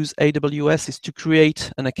to use AWS is to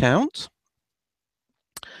create an account.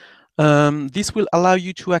 This will allow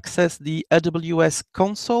you to access the AWS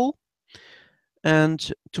console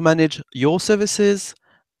and to manage your services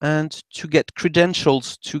and to get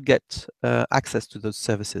credentials to get access to those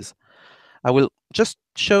services. I will just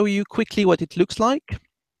show you quickly what it looks like.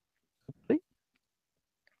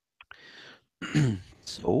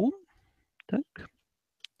 So,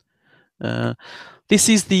 this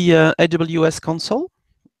is the AWS console.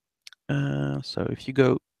 So if you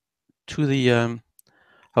go to the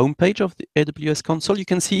homepage of the AWS console, you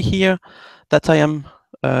can see here that I am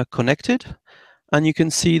connected, and you can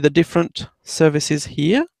see the different services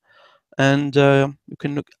here, and you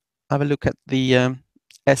can have a look at the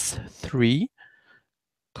S3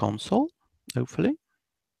 console, hopefully.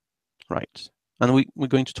 Right, and we're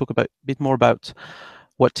going to talk a bit more about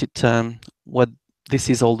what this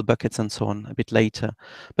is, all the buckets and so on, a bit later.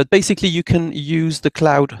 But basically, you can use the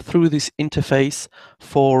cloud through this interface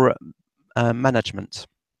for management.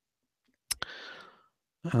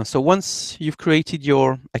 So once you've created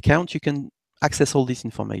your account, you can access all this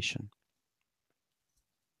information.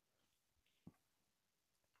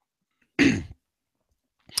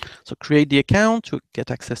 So create the account to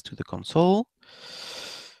get access to the console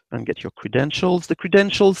and get your credentials. The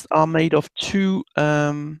credentials are made of two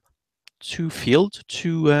fields,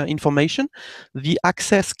 information. The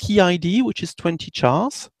access key ID, which is 20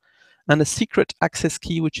 chars, and a secret access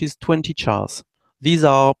key, which is 20 chars. These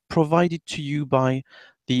are provided to you by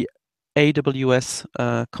the AWS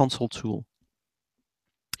console tool.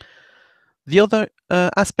 The other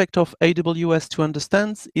aspect of AWS to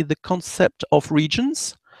understand is the concept of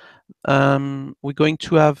regions. We're going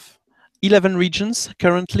to have 11 regions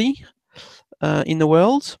currently in the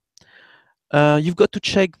world. You've got to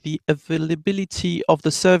check the availability of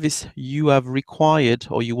the service you have required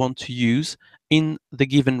or you want to use in the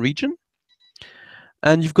given region.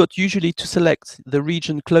 And you've got usually to select the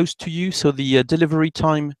region close to you, so the delivery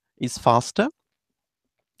time is faster.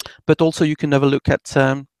 But also you can have a look at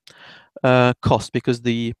cost, because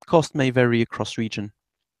the cost may vary across region.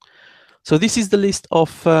 So this is the list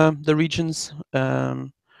of the regions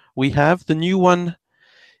we have. The new one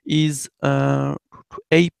is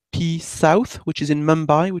AP South, which is in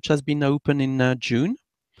Mumbai, which has been open in June.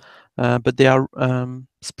 But they are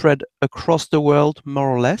spread across the world, more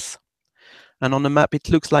or less. And on the map,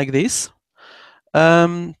 it looks like this.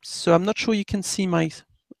 So I'm not sure you can see my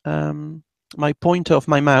my pointer of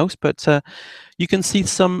my mouse, but you can see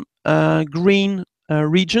some green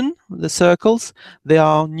region, the circles. They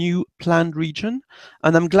are new planned region.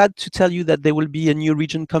 And I'm glad to tell you that there will be a new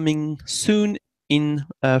region coming soon in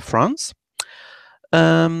France.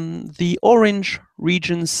 The orange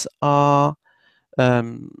regions are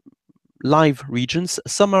live regions.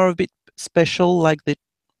 Some are a bit special, like the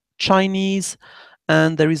Chinese,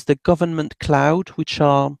 and there is the government cloud, which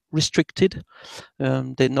are restricted.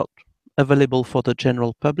 They're not available for the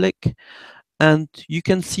general public. And you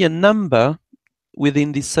can see a number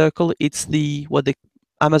within this circle. It's what the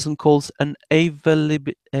Amazon calls an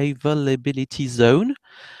availability zone.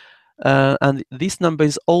 And this number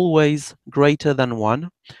is always greater than 1,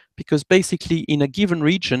 because basically in a given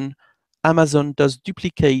region, Amazon does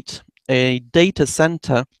duplicate a data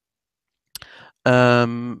center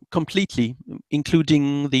completely,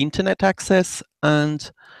 including the internet access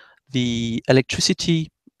and the electricity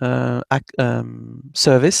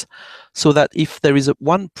service, so that if there is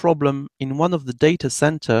one problem in one of the data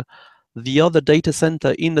center, the other data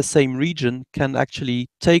center in the same region can actually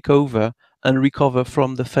take over and recover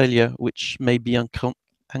from the failure which may be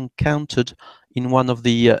encountered in one of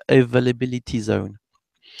the availability zone.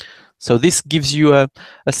 So this gives you a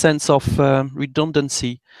sense of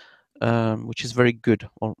redundancy, which is very good.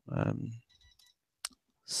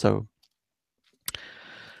 So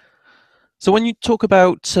when you talk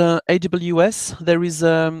about AWS, there is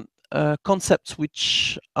concepts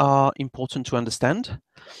which are important to understand.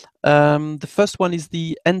 The first one is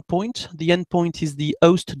the endpoint. The endpoint is the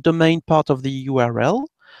host domain part of the URL.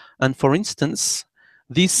 And for instance,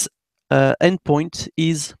 this endpoint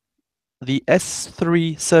is the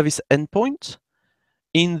S3 service endpoint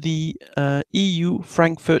in the EU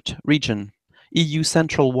Frankfurt region. EU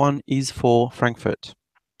Central 1 is for Frankfurt.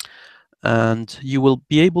 And you will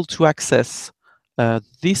be able to access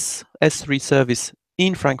this S3 service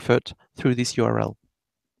in Frankfurt through this URL.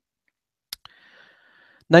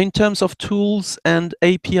 Now, in terms of tools and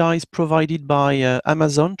APIs provided by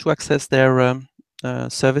Amazon to access their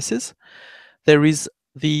services, there is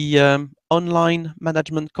the online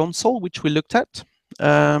management console, which we looked at.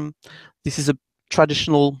 This is a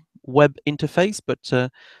traditional web interface, but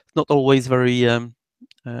it's not always very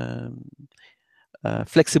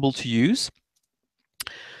flexible to use.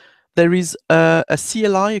 There is a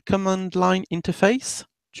CLI, a command line interface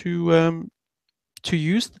to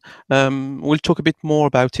use. We'll talk a bit more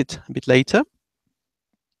about it a bit later.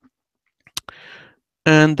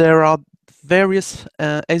 And there are various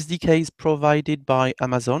SDKs provided by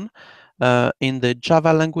Amazon in the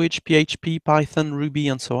Java language, PHP, Python, Ruby,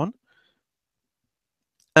 and so on.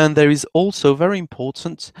 And there is also, very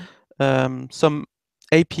important, some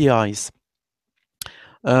APIs.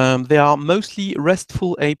 They are mostly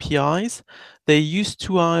RESTful APIs. They used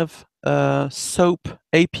to have SOAP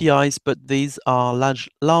APIs, but these are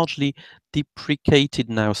largely deprecated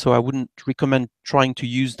now, so I wouldn't recommend trying to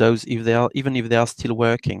use those if they are, even if they are still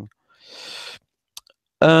working.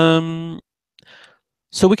 So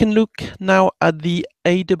we can look now at the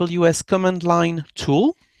AWS command line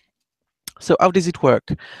tool. So how does it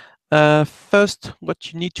work? First,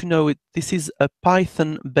 what you need to know is this is a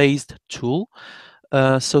Python-based tool.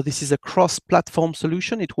 So this is a cross-platform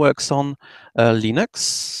solution. It works on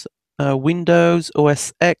Linux, Windows,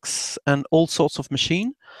 OS X, and all sorts of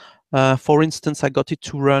machines. For instance, I got it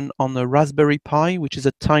to run on a Raspberry Pi, which is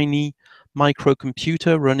a tiny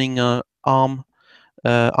microcomputer running ARM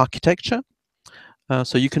architecture.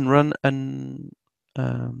 So you can run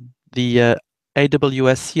the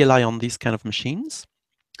AWS CLI on these kind of machines.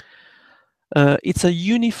 It's a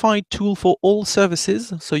unified tool for all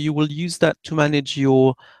services, so you will use that to manage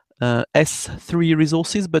your S3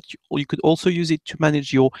 resources, but you could also use it to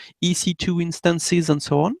manage your EC2 instances and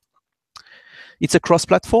so on. It's a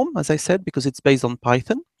cross-platform, as I said, because it's based on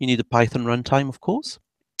Python. You need a Python runtime, of course.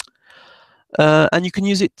 And you can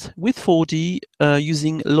use it with 4D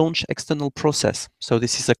using launch external process. So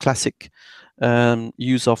this is a classic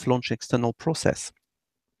use of launch external process.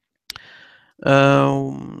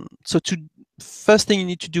 So first thing you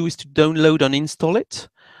need to do is to download and install it.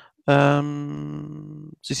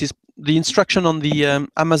 This is the instruction on the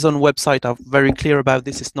Amazon website are very clear about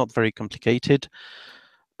this. It's not very complicated.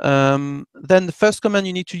 Then the first command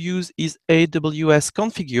you need to use is AWS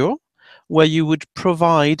configure, where you would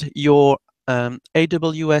provide your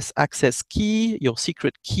AWS access key, your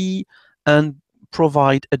secret key, and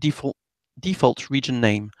provide a default region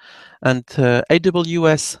name. And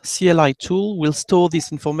AWS CLI tool will store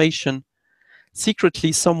this information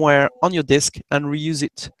secretly somewhere on your disk and reuse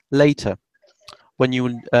it later when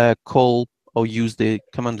you call or use the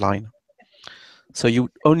command line. So you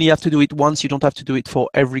only have to do it once. You don't have to do it for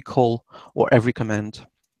every call or every command.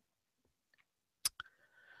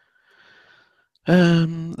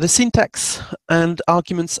 The syntax and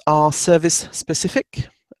arguments are service specific.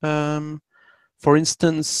 For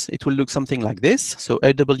instance, it will look something like this. So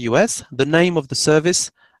AWS, the name of the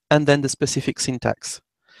service, and then the specific syntax.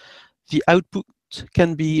 The output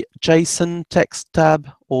can be JSON, text tab,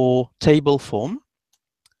 or table form.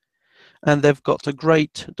 And they've got a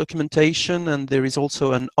great documentation, and there is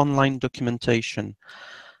also an online documentation.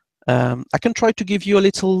 I can try to give you a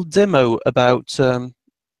little demo about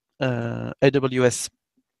AWS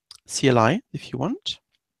CLI if you want.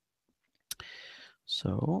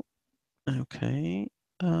 So, okay.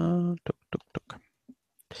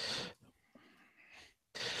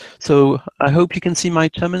 So I hope you can see my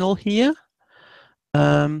terminal here.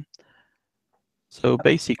 So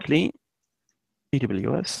basically,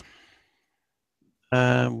 AWS.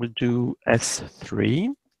 We'll do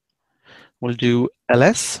S3. We'll do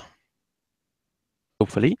LS,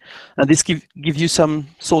 hopefully. And this gives you some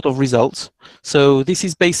sort of results. So this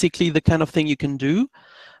is basically the kind of thing you can do.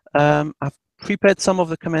 I've prepared some of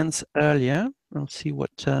the commands earlier. Let's see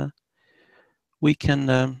what we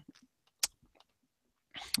can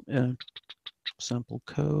sample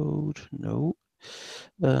code. No.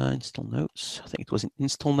 Install notes. I think it was in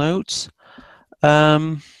install notes.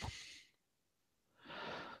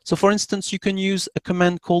 So for instance, you can use a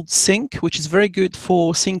command called sync, which is very good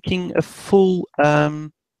for syncing a full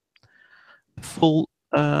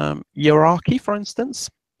hierarchy, for instance.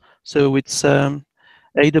 So it's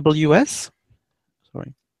AWS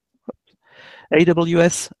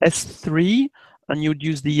S3, and you'd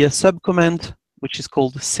use the subcommand, which is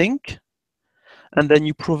called sync. And then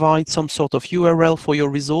you provide some sort of URL for your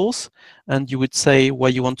resource, and you would say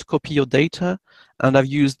where you want to copy your data. And I've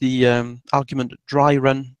used the argument dry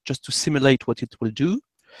run just to simulate what it will do.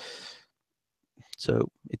 So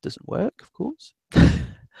it doesn't work, of course.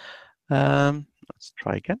 Let's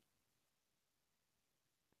try again.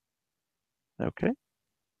 Okay.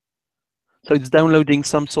 So it's downloading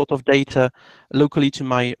some sort of data locally to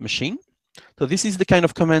my machine. So this is the kind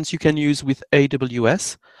of commands you can use with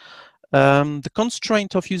AWS. The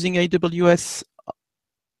constraint of using AWS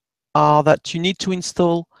are that you need to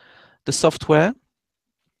install the software,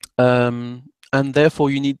 and therefore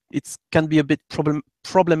it can be a bit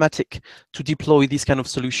problematic to deploy this kind of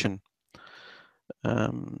solution.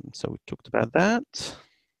 So we talked about that.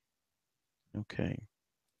 Okay.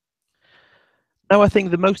 Now I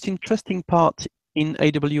think the most interesting part in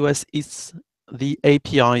AWS is the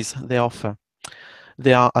APIs they offer.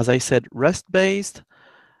 They are, as I said, REST-based.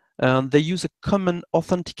 They use a common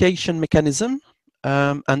authentication mechanism,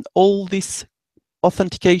 and all this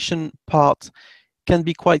authentication part can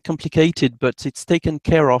be quite complicated, but it's taken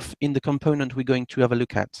care of in the component we're going to have a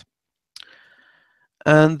look at.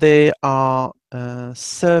 And they are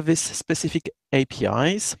service-specific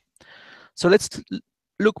APIs. So let's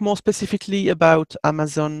look more specifically about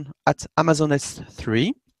Amazon at Amazon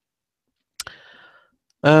S3.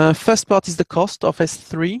 First part is the cost of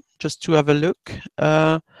S3, just to have a look.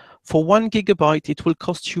 For 1 gigabyte, it will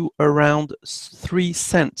cost you around 3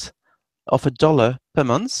 cents of a dollar per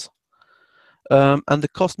month. And the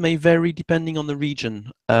cost may vary depending on the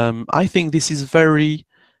region. I think this is very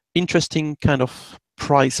interesting kind of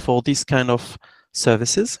price for this kind of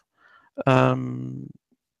services.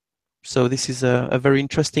 So this is a very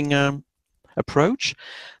interesting approach.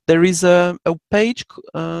 There is a page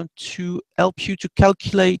to help you to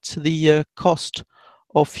calculate the cost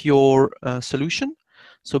of your solution.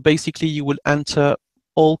 So basically you will enter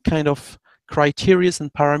all kind of criteria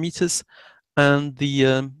and parameters, and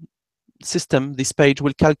the system, this page,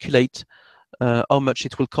 will calculate how much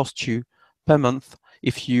it will cost you per month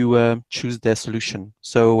if you choose their solution.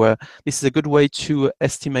 So this is a good way to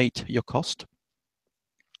estimate your cost.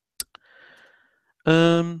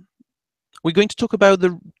 We're going to talk about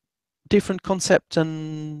the different concepts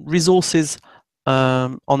and resources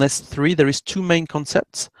on S3. There is 2 main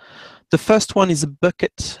concepts. The first one is a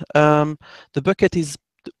bucket. The bucket is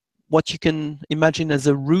what you can imagine as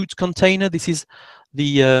a root container. This is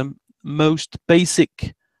the most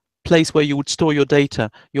basic place where you would store your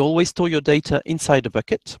data. You always store your data inside a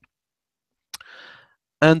bucket.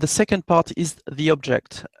 And the second part is the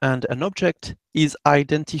object. And an object is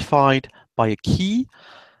identified by a key.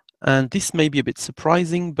 And this may be a bit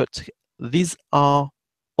surprising, but these are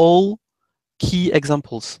all key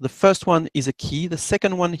examples. The first one is a key. The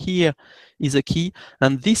second one here is a key.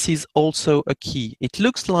 And this is also a key. It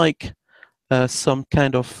looks like some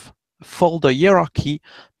kind of folder hierarchy,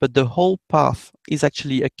 but the whole path is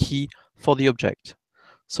actually a key for the object.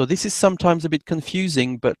 So this is sometimes a bit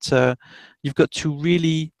confusing, but you've got to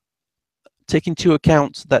really take into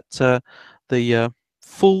account that the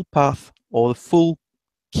full path or the full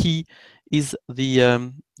key is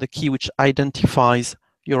the key which identifies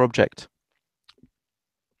your object.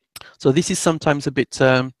 So this is sometimes a bit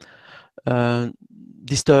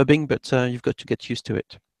disturbing, but you've got to get used to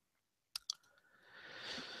it.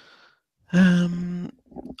 On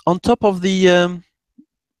top of the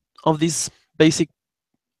of this basic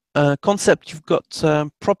concept, you've got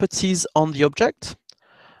properties on the object.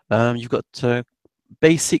 You've got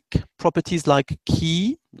basic properties like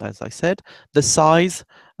key, as I said, the size,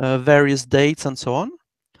 various dates, and so on.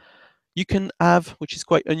 You can have, which is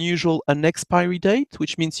quite unusual, an expiry date,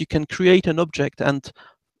 which means you can create an object and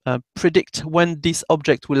predict when this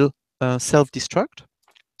object will self-destruct.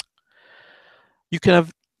 You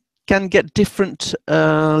can get different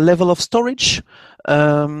level of storage.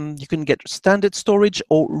 You can get standard storage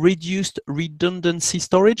or reduced redundancy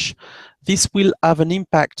storage. This will have an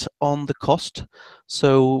impact on the cost.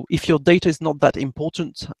 So if your data is not that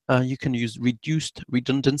important, you can use reduced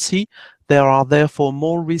redundancy. There are therefore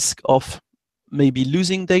more risk of maybe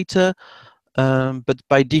losing data, but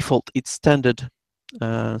by default it's standard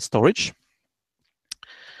storage.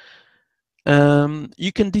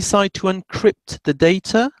 You can decide to encrypt the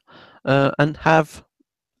data and have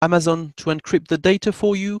Amazon to encrypt the data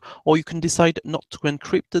for you, or you can decide not to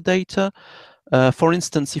encrypt the data. For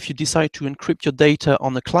instance, if you decide to encrypt your data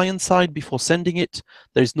on the client side before sending it,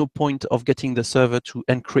 there is no point of getting the server to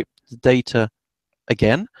encrypt the data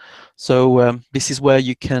again. So this is where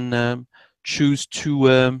you can choose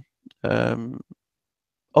to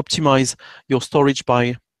optimize your storage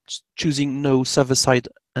by choosing no server-side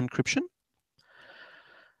encryption.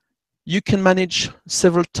 You can manage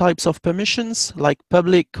several types of permissions, like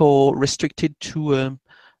public or restricted to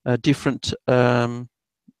different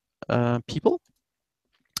people.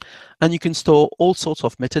 And you can store all sorts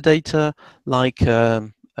of metadata, like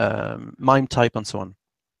MIME type and so on.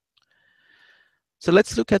 So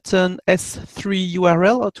let's look at an S3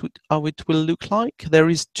 URL, how it will look like. There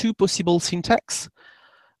is 2 possible syntax.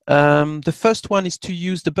 The first one is to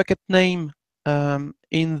use the bucket name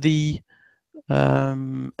in the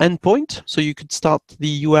endpoint. So you could start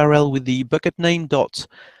the URL with the bucket name dot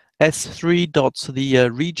s3 dot the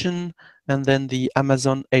region and then the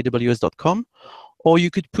Amazon AWS.com, or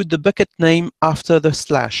you could put the bucket name after the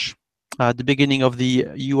slash at the beginning of the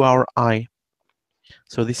URI.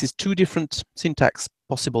 So this is two different syntax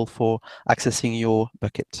possible for accessing your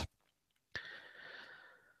bucket.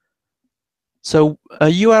 So a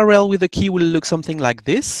URL with a key will look something like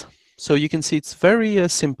this. So you can see it's very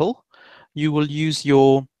simple. You will use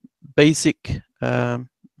your basic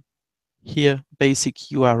here basic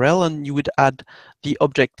URL, and you would add the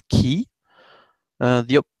object key.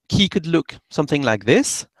 The key could look something like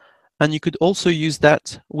this, and you could also use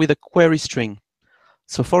that with a query string.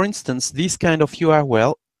 So for instance, this kind of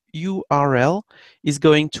URL is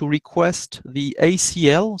going to request the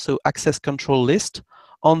ACL, so access control list,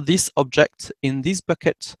 on this object in this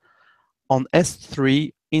bucket on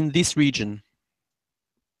S3 in this region.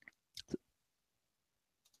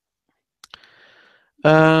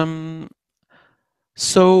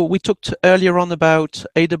 So we talked earlier on about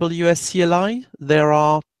AWS CLI. There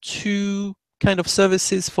are two kind of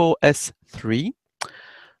services for S3.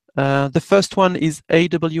 The first one is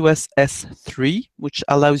AWS S3, which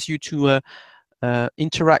allows you to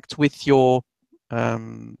interact with your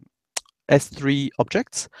S3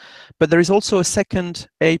 objects. But there is also a second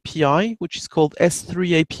API, which is called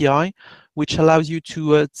S3 API, which allows you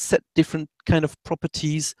to set different kind of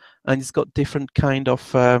properties, and it's got different kind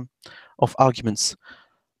of arguments.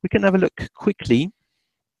 We can have a look quickly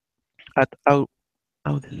at how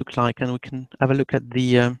they look like, and we can have a look at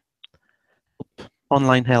the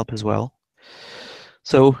online help as well.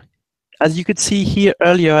 So as you could see here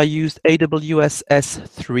earlier, I used AWS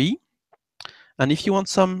S3, and if you want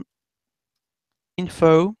some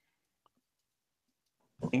info,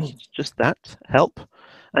 I think it's just that, help,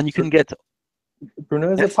 and you can get.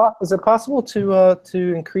 Bruno, is it possible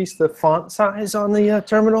to increase the font size on the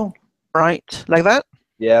terminal? Right, like that?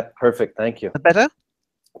 Yeah, perfect. Thank you. Better?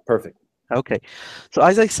 Perfect. Okay. So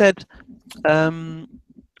as I said,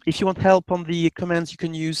 if you want help on the commands, you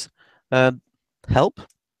can use help,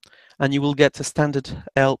 and you will get a standard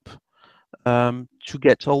help to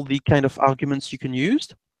get all the kind of arguments you can use.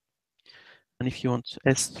 And if you want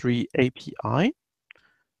S3 API,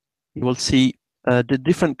 you will see the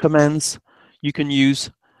different commands you can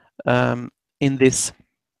use in this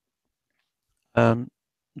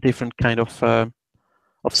different kind of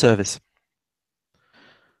service.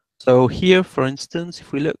 So here, for instance,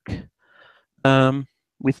 if we look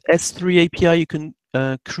with S3 API, you can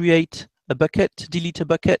create a bucket, delete a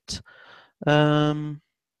bucket,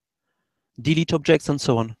 delete objects, and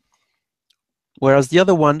so on. Whereas the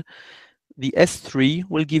other one, the S3,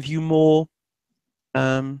 will give you more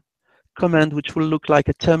command, which will look like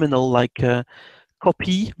a terminal, like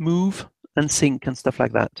copy, move, and sync, and stuff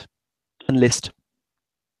like that, and list.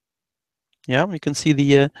 Yeah, you can see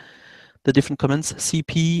the different commands,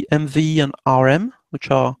 CP, MV, and RM, which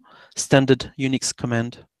are standard Unix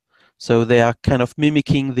command. So they are kind of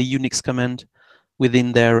mimicking the Unix command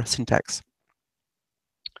within their syntax.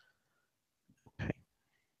 Okay.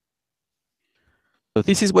 So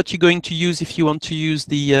this is what you're going to use if you want to use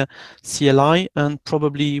the CLI, and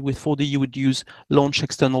probably with 4D you would use launch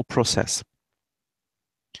external process.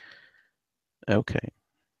 Okay.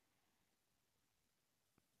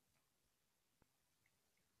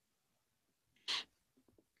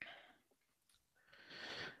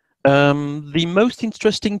 The most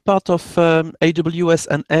interesting part of AWS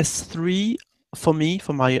and S3 for me,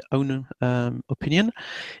 for my own opinion,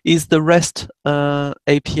 is the REST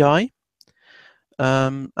API,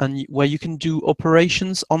 and where you can do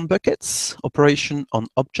operations on buckets, operation on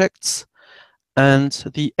objects, and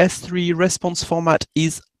the S3 response format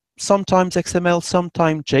is sometimes XML,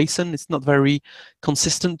 sometimes JSON. It's not very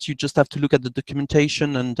consistent. You just have to look at the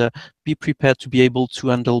documentation and be prepared to be able to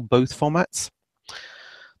handle both formats.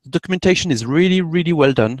 The documentation is really, really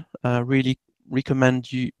well done. Really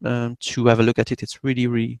recommend you to have a look at it. It's really,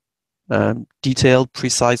 really detailed,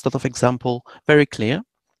 precise, lot of example, very clear.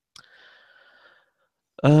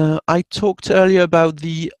 I talked earlier about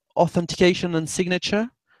the authentication and signature.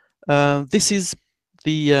 This is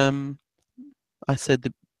the, I said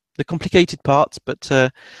the complicated part, but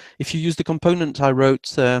if you use the component I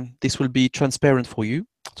wrote, this will be transparent for you,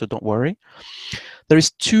 so don't worry. There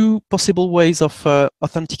is two possible ways of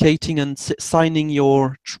authenticating and signing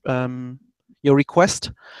your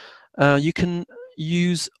request. You can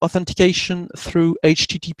use authentication through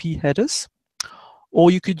HTTP headers, or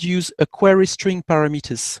you could use a query string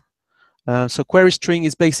parameters. So query string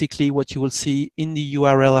is basically what you will see in the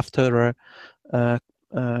URL after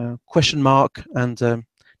question mark and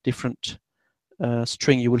different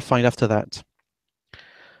string you will find after that.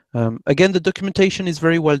 Again, the documentation is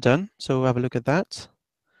very well done, so have a look at that.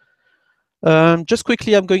 Just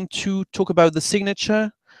quickly, I'm going to talk about the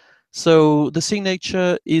signature. So the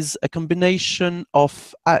signature is a combination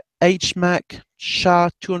of HMAC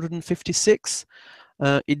SHA-256.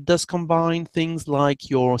 It does combine things like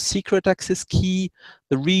your secret access key,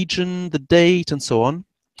 the region, the date, and so on.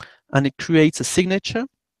 And it creates a signature.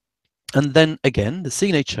 And then again, the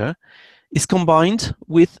signature is combined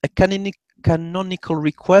with a canonical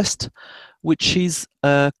request, which is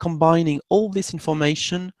combining all this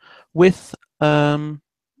information with the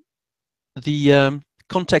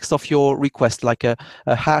context of your request, like a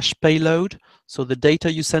hash payload. So the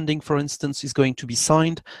data you're sending, for instance, is going to be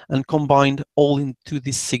signed and combined all into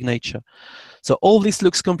this signature. So all this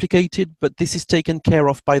looks complicated, but this is taken care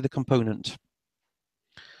of by the component.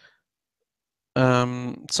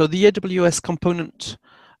 So the AWS component,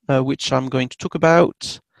 which I'm going to talk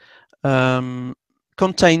about,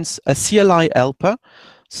 contains a CLI helper.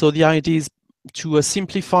 So the idea is to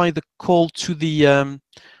simplify the call to the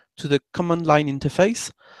command line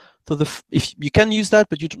interface. So if you can use that,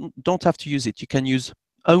 but you don't have to use it. You can use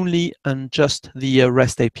only and just the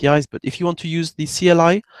REST APIs. But if you want to use the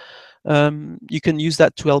CLI, you can use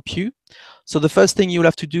that to help you. So the first thing you'll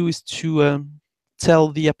have to do is to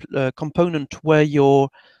tell the component where your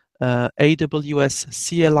AWS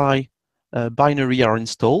CLI binary are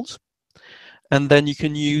installed. And then you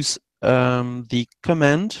can use the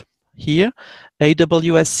command here,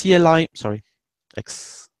 AWS CLI, sorry,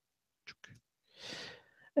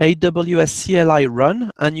 AWS CLI run,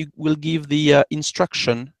 and you will give the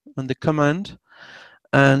instruction and the command,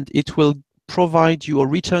 and it will provide you or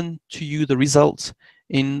return to you the results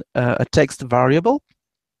in a text variable.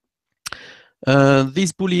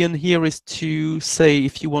 This boolean here is to say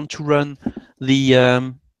if you want to run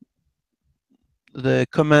the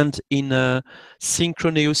command in a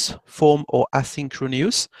synchronous form or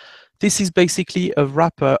asynchronous. This is basically a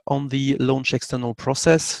wrapper on the launch external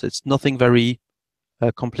process. It's nothing very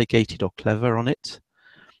complicated or clever on it,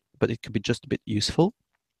 but it could be just a bit useful.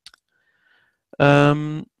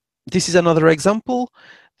 This is another example.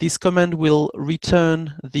 This command will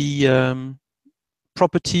return the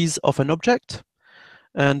properties of an object,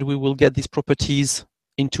 and we will get these properties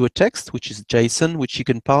into a text, which is JSON, which you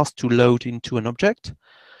can pass to load into an object.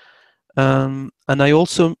 And I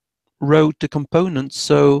also wrote the component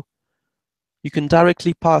so you can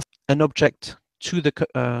directly pass an object to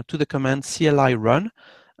the command CLI run,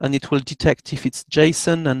 and it will detect if it's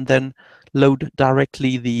JSON and then load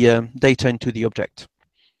directly the data into the object.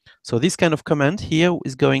 So this kind of command here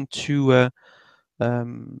is going to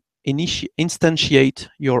instantiate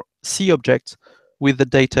your C object with the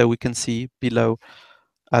data we can see below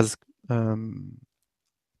as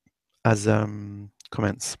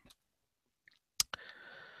comments.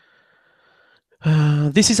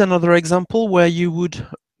 This is another example where you would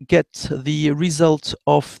get the result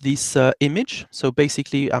of this image. So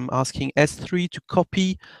basically, I'm asking S3 to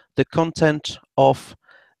copy the content of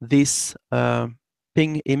this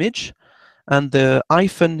ping image, and the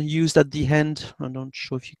hyphen used at the end, I'm not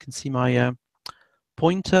sure if you can see my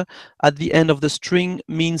pointer, at the end of the string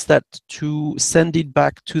means that to send it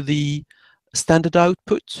back to the standard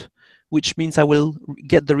output, which means I will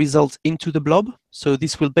get the results into the blob. So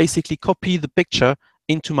this will basically copy the picture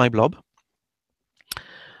into my blob.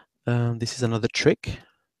 This is another trick.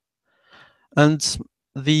 And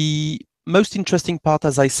the most interesting part,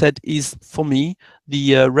 as I said, is for me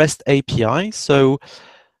the REST API. So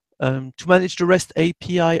to manage the REST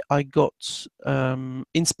API, I got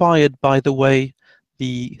inspired by the way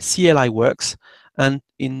the CLI works and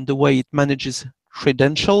in the way it manages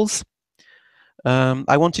credentials.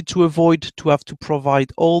 I wanted to avoid to have to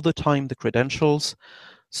provide all the time the credentials,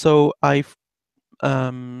 so I've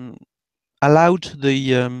allowed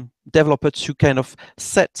the developer to kind of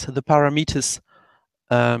set the parameters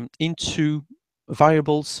into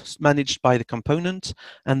variables managed by the component,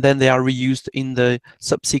 and then they are reused in the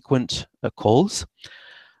subsequent calls.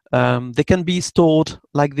 They can be stored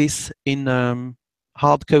like this in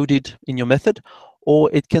hard-coded in your method, or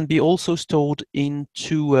it can be also stored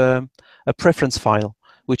into a preference file,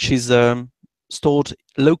 which is stored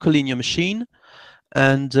locally in your machine,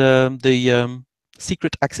 and the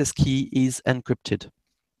secret access key is encrypted.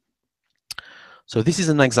 So this is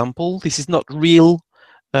an example. This is not real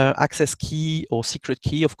access key or secret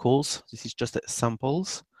key, of course. This is just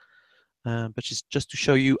samples, but it's just to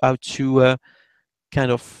show you how to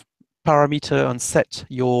kind of parameter and set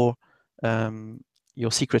your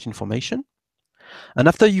secret information. And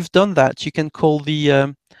after you've done that, you can call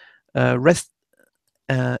the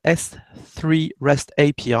S3 REST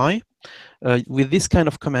API with this kind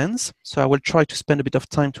of commands. So I will try to spend a bit of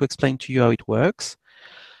time to explain to you how it works.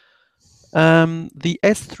 The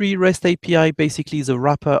S3 REST API basically is a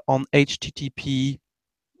wrapper on HTTP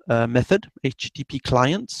method, HTTP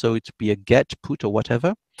client, so it would be a get, put, or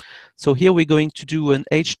whatever. So here we're going to do an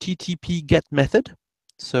HTTP get method,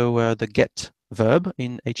 so the get verb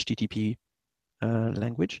in HTTP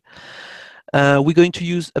language. We're going to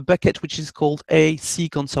use a bucket which is called AC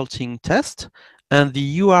Consulting Test, and the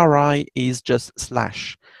URI is just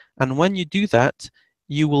 /. And when you do that,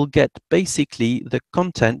 you will get basically the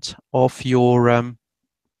content of your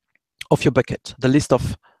bucket, the list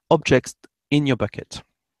of objects in your bucket.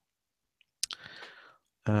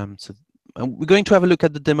 So we're going to have a look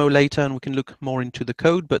at the demo later, and we can look more into the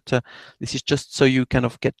code. But this is just so you kind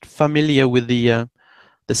of get familiar with the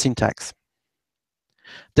syntax.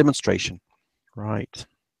 Demonstration, right?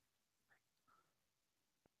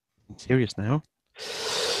 I'm serious now.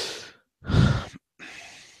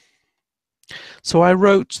 So I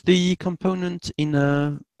wrote the component in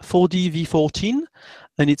 4D v14,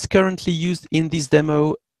 and it's currently used in this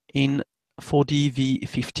demo in 4D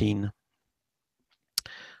v15.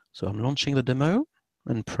 So I'm launching the demo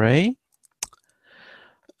and pray.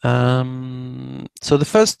 So the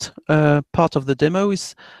first part of the demo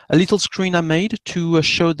is a little screen I made to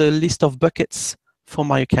show the list of buckets for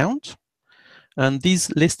my account. And this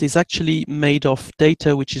list is actually made of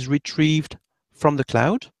data which is retrieved from the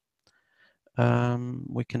cloud.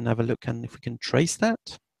 We can have a look and if we can trace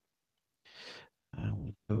that.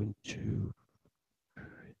 We'll go into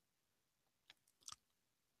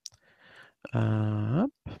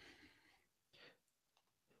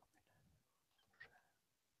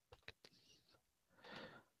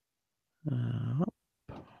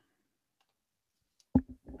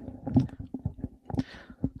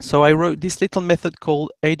so I wrote this little method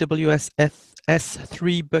called AWS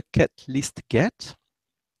S3 bucket list get.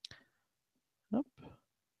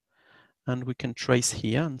 And we can trace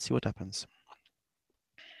here and see what happens.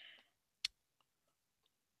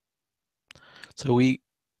 So we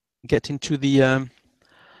get into the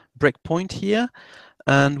breakpoint here,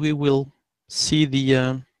 and we will see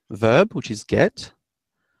the verb, which is get,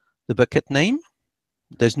 the bucket name.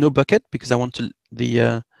 There's no bucket because I want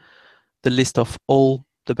the list of all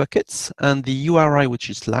the buckets, and the URI,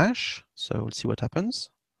 which is /. So we'll see what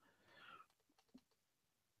happens.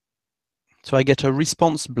 So I get a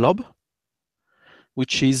response blob,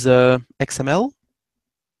 which is XML.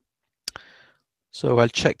 So I'll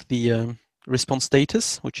check the response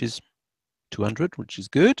status, which is 200, which is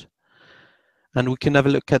good. And we can have a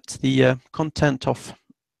look at the content of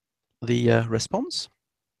the response.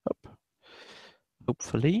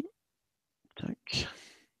 Hopefully. So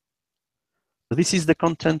this is the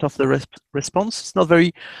content of the response. It's not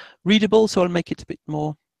very readable, so I'll make it a bit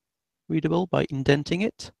more readable by indenting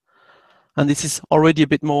it. And this is already a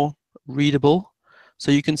bit more readable.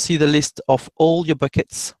 So you can see the list of all your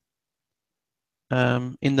buckets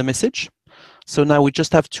in the message. So now we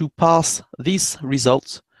just have to pass these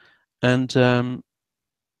results and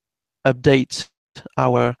update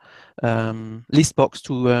our list box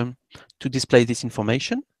to display this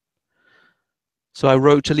information. So I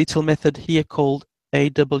wrote a little method here called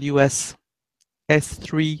AWS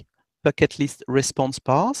S3 bucket list response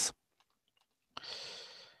parse,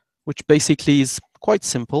 which basically is quite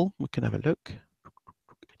simple. We can have a look.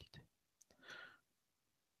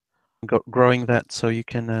 Got growing that so you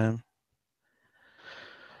can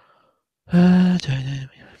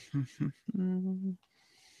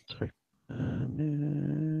sorry.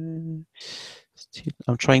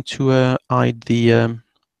 I'm trying to hide the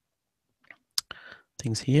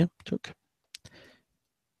things here. So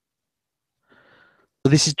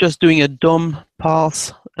this is just doing a DOM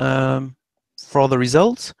parse for the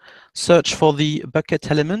results, search for the bucket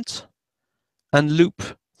element, and loop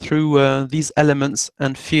through these elements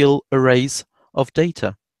and fill arrays of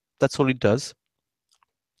data. That's all it does.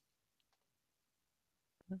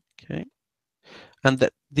 Okay, and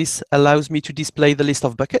that this allows me to display the list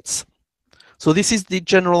of buckets. So this is the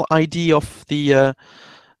general idea of the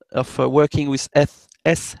working with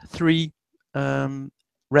S3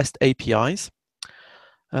 REST APIs.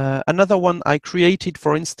 Another one I created,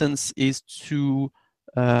 for instance, is to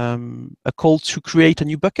a call to create a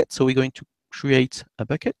new bucket. So we're going to create a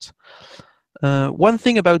bucket. One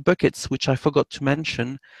thing about buckets, which I forgot to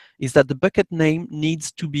mention, is that the bucket name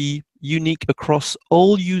needs to be unique across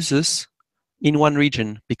all users in one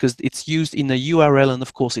region, because it's used in a URL, and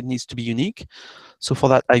of course it needs to be unique. So for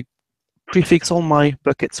that, I prefix all my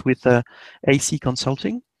buckets with AC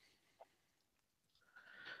Consulting.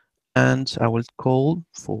 And I will call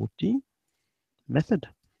 4DMethod.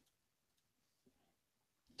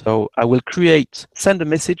 So I will send a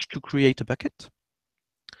message to create a bucket.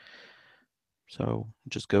 So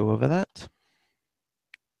just go over that.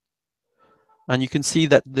 And you can see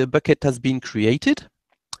that the bucket has been created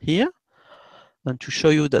here. And to show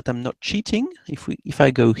you that I'm not cheating, if I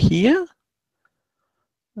go here,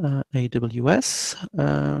 AWS,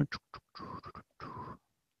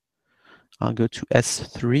 I'll go to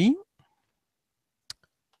S3.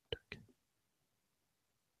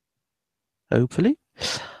 Hopefully,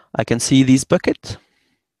 I can see this bucket,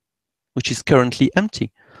 which is currently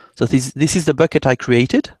empty. So this is the bucket I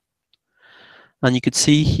created. And you could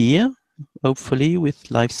see here, hopefully with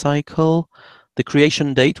lifecycle, the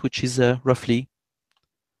creation date, which is roughly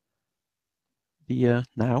the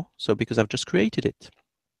now. So because I've just created it.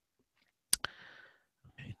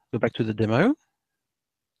 Okay, go back to the demo.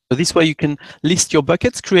 So this way you can list your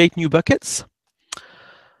buckets, create new buckets.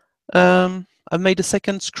 I've made a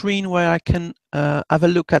second screen where I can have a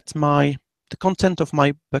look at the content of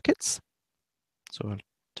my buckets. So I'll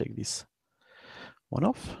take this one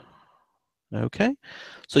off. Okay,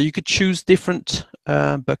 so you could choose different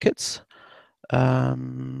buckets.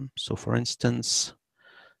 So for instance,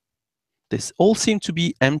 this all seem to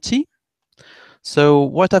be empty. So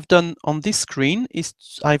what I've done on this screen is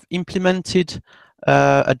I've implemented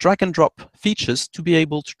a drag and drop features to be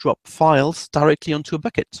able to drop files directly onto a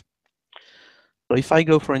bucket. So if I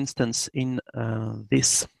go, for instance, in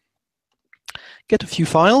this, get a few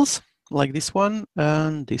files like this one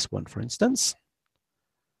and this one, for instance,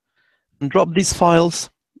 and drop these files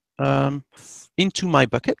into my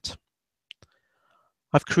bucket.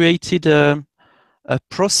 I've created a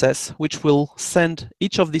process which will send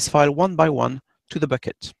each of these files one by one to the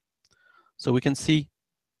bucket. So we can see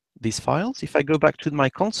these files. If I go back to my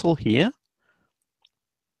console here,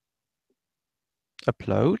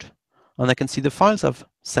 upload, and I can see the files I've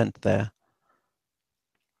sent there.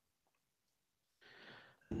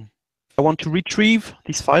 If I want to retrieve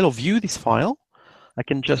this file or view this file, I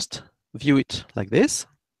can just view it like this.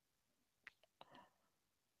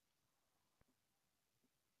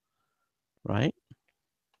 Right?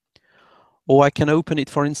 Or I can open it,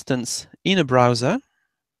 for instance, in a browser,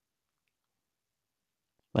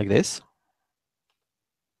 like this.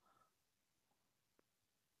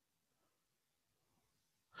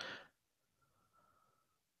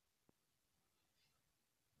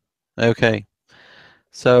 Okay,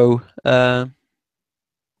 so The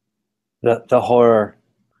horror.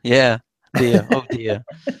 yeah, dear, oh dear,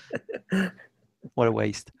 what a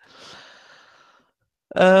waste.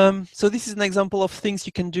 So this is an example of things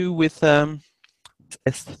you can do with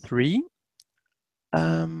S3.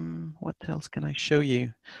 What else can I show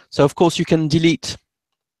you? So of course you can delete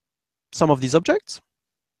some of these objects.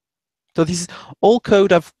 So this is all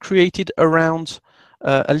code I've created around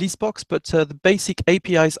a list box, but the basic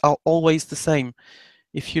APIs are always the same.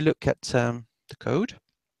 If you look at the code.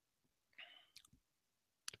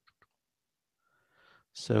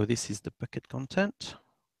 So this is the bucket content.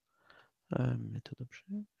 Method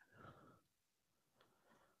option.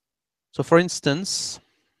 So for instance,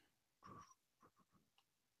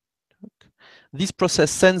 this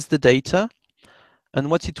process sends the data,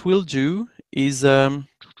 and what it will do is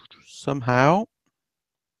somehow,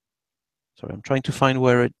 sorry, I'm trying to find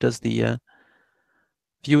where it does the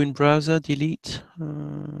view in browser, delete,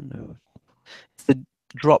 no, it's the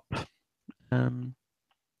drop,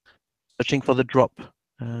 searching for the drop.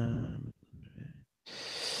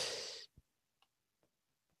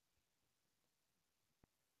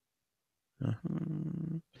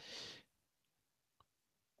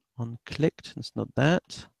 On clicked, it's not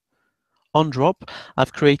that. On drop,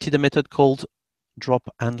 I've created a method called drop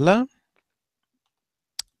handler.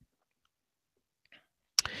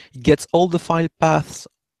 It gets all the file paths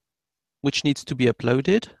which needs to be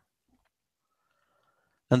uploaded,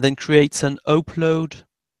 and then creates an upload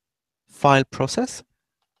file process.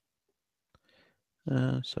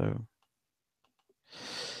 So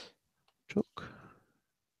choke.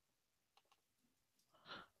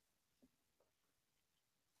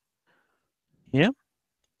 Yeah.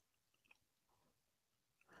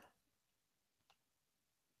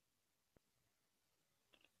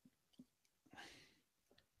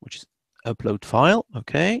 Which is upload file,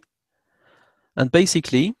 okay. And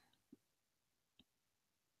basically,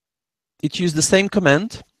 it used the same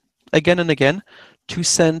command again and again to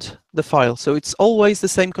send the file. So it's always the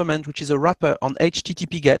same command, which is a wrapper on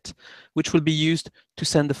HTTP GET, which will be used to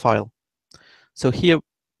send the file. So here,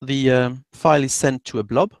 the file is sent to a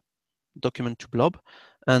blob. document to blob,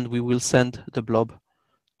 and we will send the blob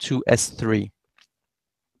to S3.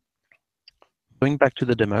 Going back to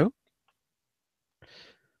the demo.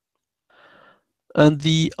 And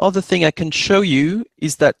the other thing I can show you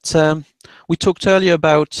is that we talked earlier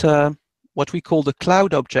about what we call the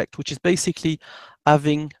cloud object, which is basically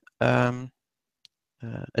having a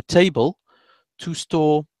table to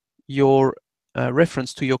store your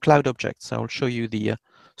reference to your cloud objects. I'll show you the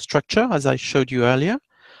structure as I showed you earlier.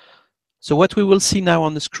 So what we will see now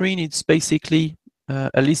on the screen is basically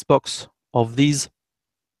a list box of these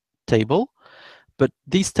table, but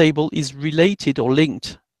this table is related or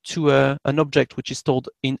linked to an object which is stored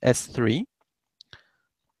in S3.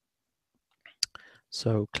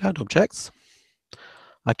 So cloud objects,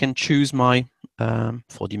 I can choose my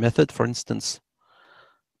 4DMethod, for instance,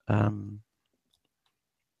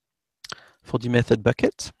 4DMethod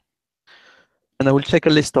bucket, and I will take a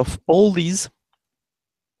list of all these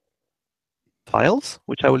files,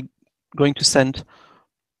 which I will going to send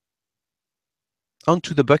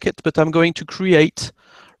onto the bucket, but I'm going to create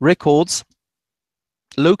records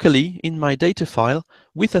locally in my data file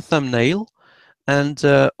with a thumbnail, and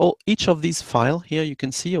each of these files here, you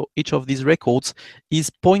can see each of these records is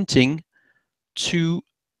pointing to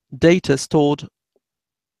data stored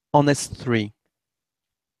on S3.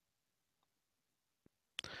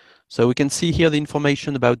 So we can see here the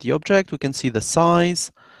information about the object, we can see the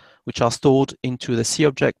size, which are stored into the C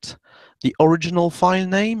object, the original file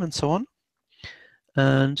name, and so on.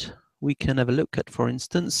 And we can have a look at, for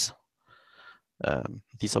instance,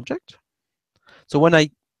 this object. So when I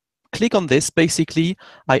click on this, basically,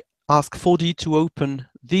 I ask 4D to open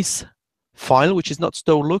this file, which is not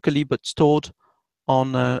stored locally, but stored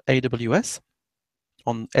on AWS,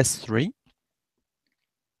 on S3,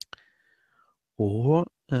 or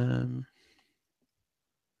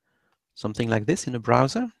something like this in a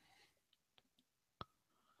browser.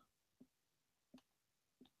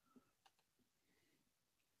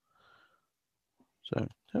 So,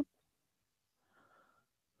 yep.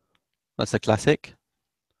 That's a classic.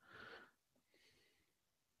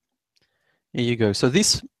 Here you go. So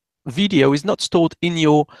this video is not stored in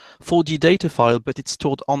your 4D data file, but it's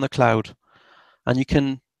stored on the cloud. And you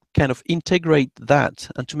can kind of integrate that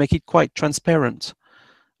and to make it quite transparent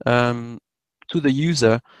to the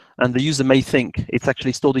user, and the user may think it's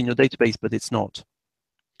actually stored in your database, but it's not.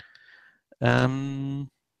 And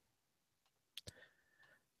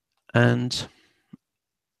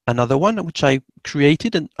another one which I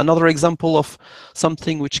created, and another example of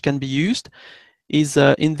something which can be used, is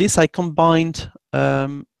in this I combined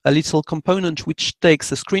a little component which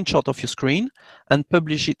takes a screenshot of your screen and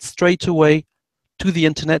publish it straight away to the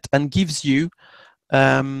internet and gives you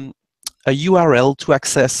a URL to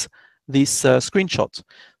access this screenshot.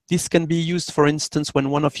 This can be used, for instance, when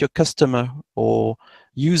one of your customer or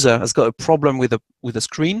user has got a problem with a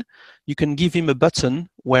screen. You can give him a button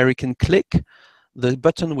where he can click. The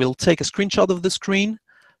button will take a screenshot of the screen,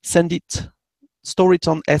 send it, store it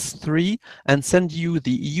on S3, and send you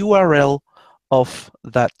the URL of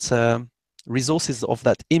that resources of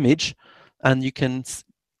that image, and you can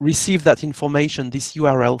receive that information, this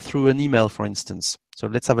URL, through an email, for instance. So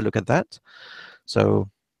let's have a look at that. So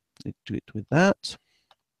let's do it with that.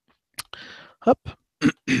 Up.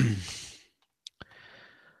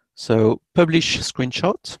 So publish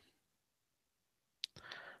screenshot.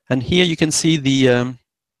 And here you can see the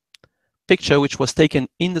picture which was taken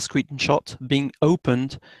in the screenshot being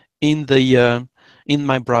opened in the in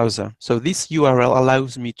my browser. So this URL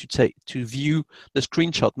allows me to view the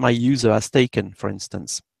screenshot my user has taken, for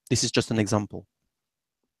instance. This is just an example.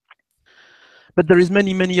 But there is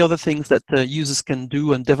many other things that users can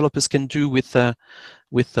do and developers can do with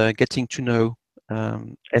getting to know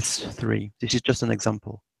S3. This is just an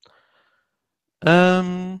example.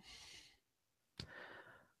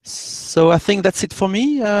 So I think that's it for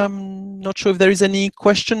me. Not sure if there is any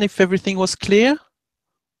question, if everything was clear.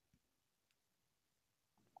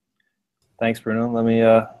 Thanks, Bruno.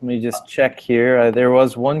 Let me just check here. There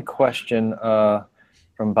was one question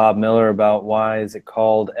from Bob Miller about why is it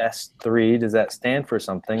called S3? Does that stand for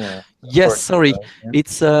something? Yes, sorry. Yeah.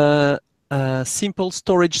 It's a simple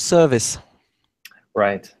storage service.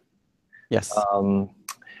 Right. Yes.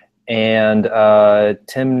 And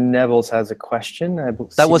Tim Nevels has a question.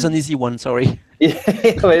 That was an easy one, sorry.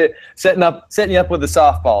 setting you up with the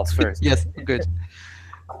softballs first. Yes, good.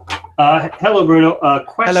 Hello, Bruno.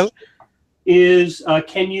 Question Hello. Is,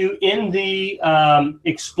 can you, in the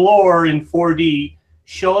Explorer in 4D,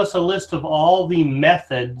 show us a list of all the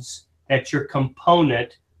methods that your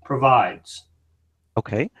component provides?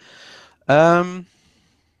 Okay. Okay,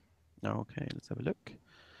 let's have a look.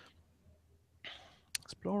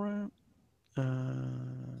 Explorer.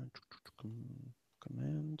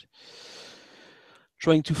 Command.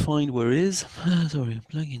 Trying to find where is. Sorry,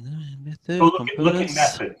 plugin method. Go look in components.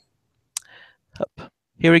 method. Up.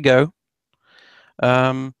 Here we go.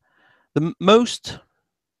 The most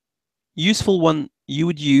useful one you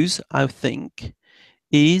would use, I think,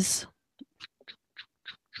 is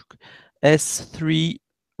S3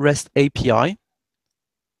 REST API,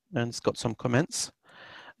 and it's got some comments.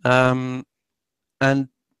 And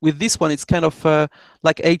with this one, it's kind of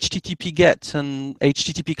like HTTP GET and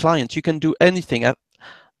HTTP client. You can do anything.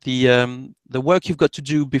 The work you've got to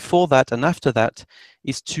do before that and after that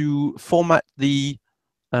is to format the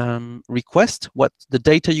request, what the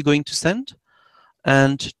data you're going to send,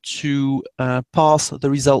 and to pass the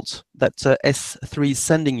result that S3 is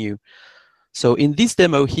sending you. So in this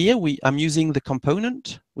demo here, I'm using the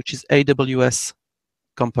component, which is AWS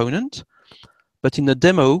component. But in the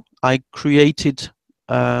demo, I created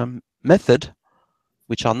method,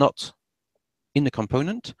 which are not in the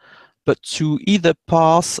component, but to either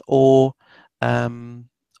pass or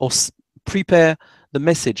prepare the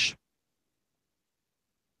message.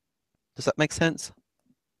 Does that make sense?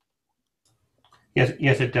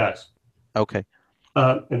 Yes, it does. Okay.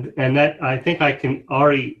 And that, I think I can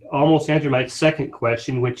already almost answer my second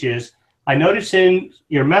question, which is, I notice in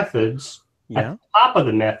your methods, at the top of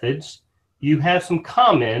the methods, you have some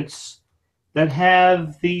comments that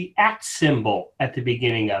have the @ symbol at the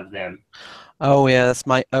beginning of them. Oh yeah, that's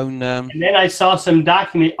my own. And then I saw some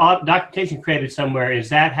documentation created somewhere. Is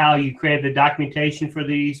that how you created the documentation for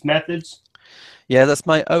these methods? Yeah, that's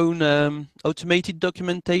my own automated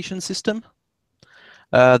documentation system.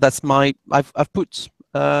 That's my. I've put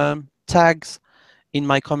tags in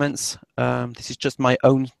my comments. This is just my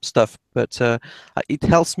own stuff, but it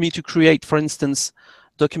helps me to create, for instance,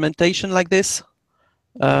 documentation like this,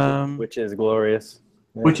 which is glorious.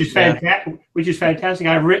 Yeah. Which is fantastic. Which is fantastic.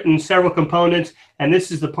 I've written several components, and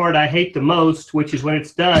this is the part I hate the most, which is when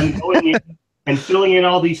it's done, going in and filling in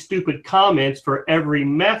all these stupid comments for every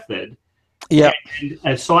method. Yeah.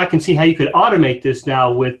 And so I can see how you could automate this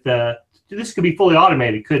now with. This could be fully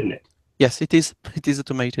automated, couldn't it? Yes, it is. It is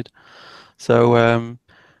automated. So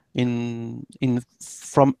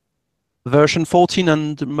from version 14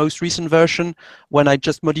 and the most recent version, when I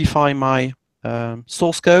just modify my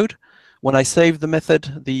source code, when I save the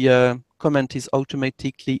method, the comment is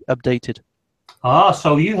automatically updated. Ah,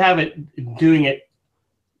 so you have it doing it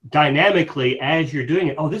dynamically as you're doing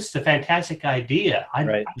it. Oh, this is a fantastic idea.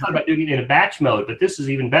 I thought about doing it in a batch mode, but this is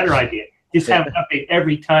an even better idea. Just have an update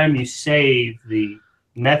every time you save the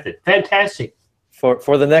method. Fantastic.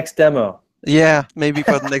 For the next demo. Yeah, maybe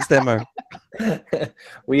for the next demo.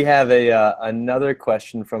 We have another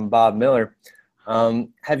question from Bob Miller.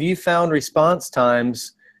 Have you found response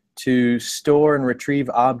times to store and retrieve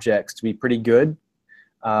objects to be pretty good?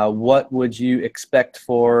 What would you expect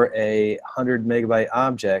for a 100 megabyte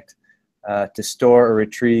object to store or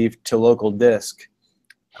retrieve to local disk?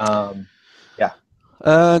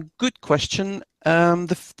 Good question.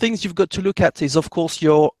 The things you've got to look at is, of course,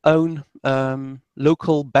 your own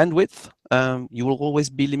local bandwidth. You will always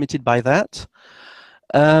be limited by that.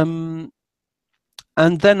 And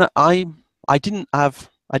then I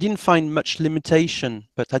didn't find much limitation,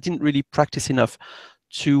 but I didn't really practice enough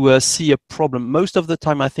to see a problem. Most of the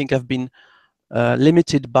time, I think I've been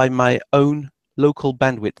limited by my own local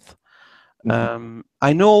bandwidth.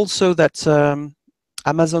 I know also that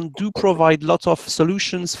Amazon do provide lots of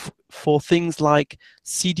solutions for things like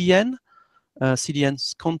CDN,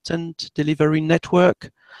 CDN's Content Delivery Network,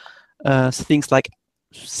 things like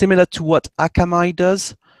similar to what Akamai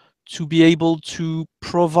does, to be able to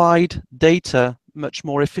provide data much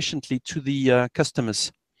more efficiently to the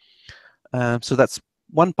customers. So that's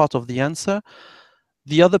one part of the answer.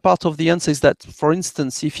 The other part of the answer is that, for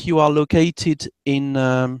instance, if you are located in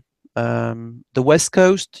the West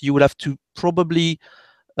Coast, you would have to probably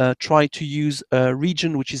try to use a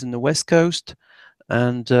region which is in the West Coast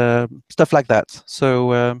and stuff like that.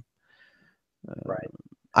 So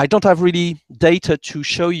I don't have really data to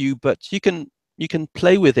show you, but you can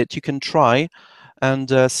play with it. You can try and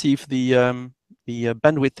see if the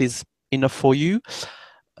bandwidth is enough for you.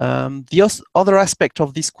 The other aspect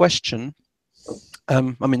of this question, I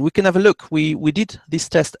mean, we can have a look. We did this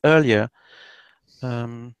test earlier,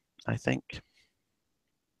 I think,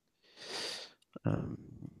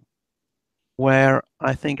 where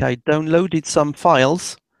I think I downloaded some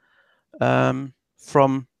files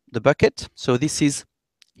from the bucket. So this is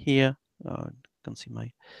here. I can't see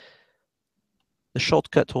the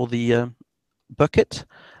shortcut or the bucket,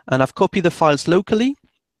 and I've copied the files locally.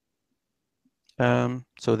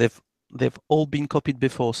 So they've all been copied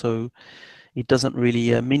before, so it doesn't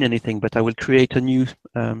really mean anything, but I will create a new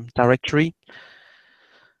directory.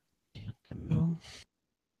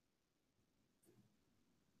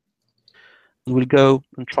 We'll go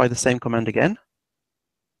and try the same command again.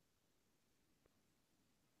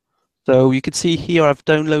 So you can see here I've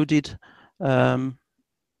downloaded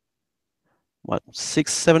what,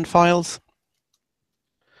 6, 7 files.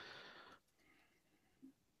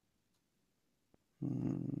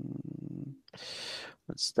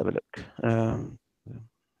 Let's have a look.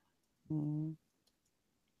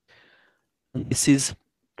 This is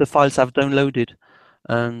the files I've downloaded,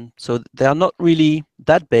 and so they are not really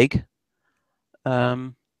that big,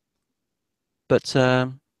 but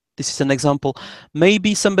this is an example.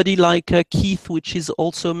 Maybe somebody like Keith, which is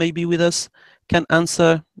also maybe with us, can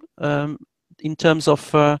answer in terms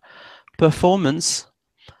of performance.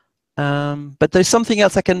 But there's something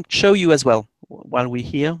else I can show you as well while we're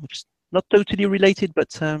here, which is not totally related, but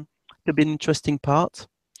could be an interesting part.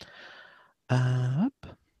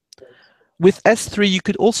 With S3, you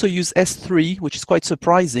could also use S3, which is quite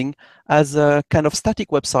surprising, as a kind of static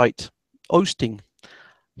website hosting.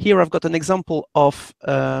 Here I've got an example of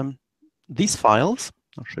these files.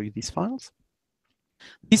 I'll show you these files.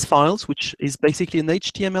 These files, which is basically an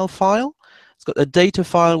HTML file. It's got a data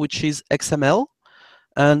file, which is XML,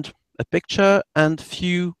 and a picture and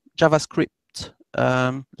few JavaScript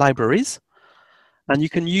libraries. And you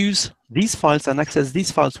can use these files and access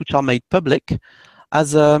these files, which are made public,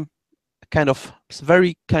 as a kind of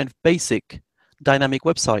very kind of basic dynamic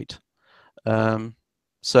website.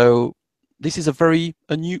 So this is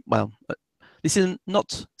a new, well, this is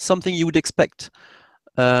not something you would expect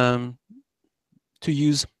to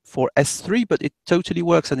use for S3, but it totally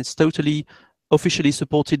works, and it's totally officially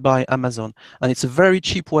supported by Amazon. And it's a very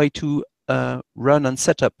cheap way to run and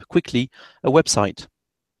set up quickly a website.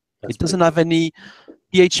 It doesn't have any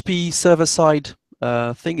PHP server-side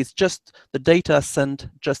thing. It's just the data sent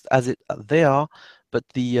just as they are, but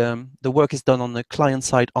the work is done on the client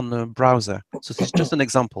side on the browser. So this is just an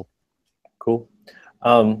example. Cool.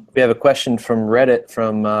 We have a question from Reddit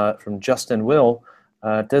from Justin Will.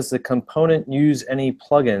 Does the component use any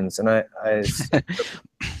plugins? And I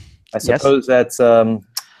suppose that's you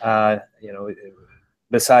know,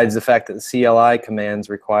 besides the fact that the CLI commands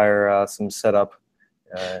require some setup.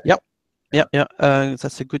 Yep. Yeah.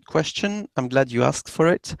 That's a good question. I'm glad you asked for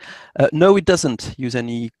it. No, it doesn't use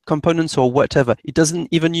any components or whatever. It doesn't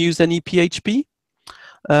even use any PHP.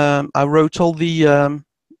 I wrote all the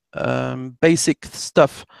basic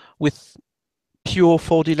stuff with pure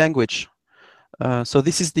 4D language. So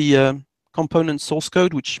this is the component source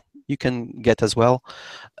code, which you can get as well.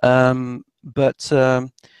 But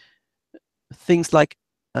things like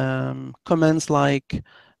commands like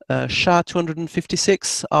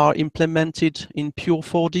SHA-256 are implemented in pure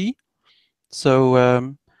 4D. So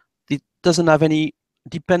it doesn't have any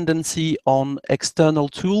dependency on external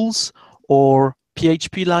tools or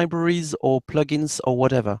PHP libraries or plugins or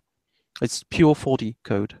whatever. It's pure 4D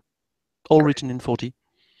code, all written in 4D.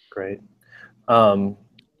 Great.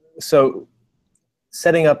 So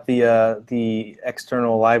setting up the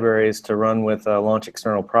external libraries to run with a launch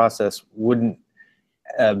external process wouldn't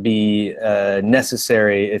be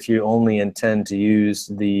necessary if you only intend to use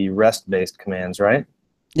the REST-based commands, right?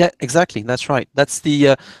 Yeah, exactly. That's right. That's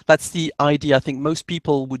the idea. I think most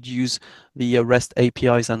people would use the REST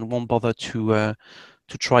APIs and won't bother to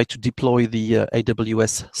try to deploy the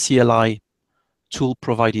AWS CLI tool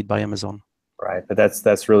provided by Amazon. Right, but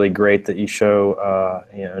that's really great that you show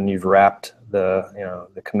you know, and you've wrapped the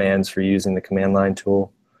commands for using the command line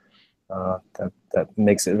tool. That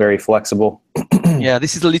makes it very flexible. Yeah,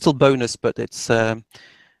 this is a little bonus, but it's I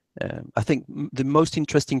think the most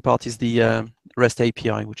interesting part is the REST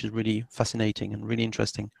API, which is really fascinating and really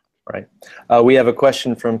interesting. Right. We have a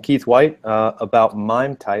question from Keith White about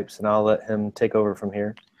MIME types, and I'll let him take over from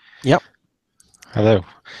here. Yep. Hello.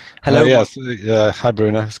 Hello. Yes. Hi,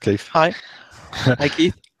 Bruno. It's Keith. Hi. Hi,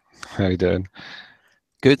 Keith. How are you doing?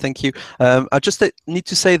 Good, thank you. I just need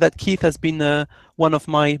to say that Keith has been one of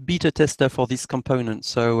my beta tester for this component.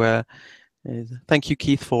 So thank you,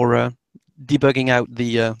 Keith, for debugging out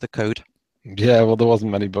the code. Yeah, well, there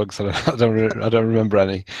wasn't many bugs. So I don't remember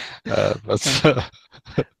any. But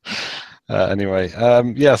anyway,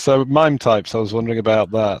 yeah. So MIME types. I was wondering about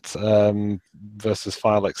that versus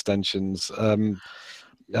file extensions.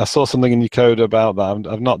 I saw something in your code about that.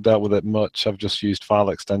 I've not dealt with it much. I've just used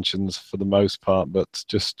file extensions for the most part. But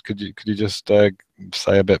just could you just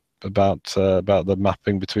say a bit about the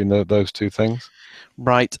mapping between those two things?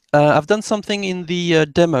 Right. I've done something in the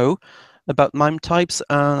demo about MIME types,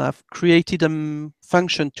 and I've created a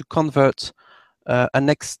function to convert an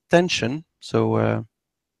extension. So,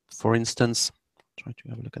 for instance, try to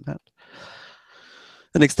have a look at that.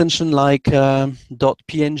 An extension like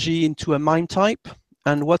 .png into a MIME type,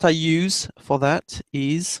 and what I use for that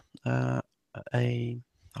is I'll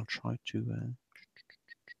try to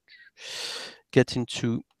get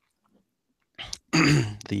into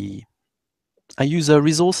I use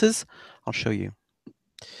resources. I'll show you.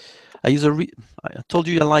 I told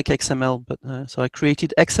you I like XML, but so I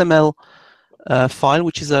created XML file,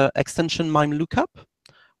 which is a extension MIME lookup,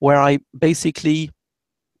 where I basically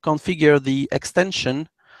configure the extension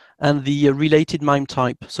and the related MIME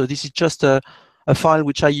type. So this is just a file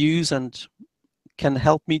which I use and can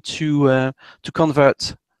help me to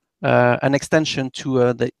convert an extension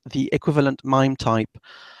to the equivalent MIME type.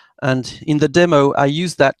 And in the demo, I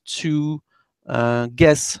use that to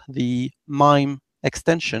guess the MIME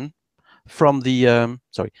extension from the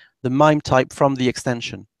the MIME type from the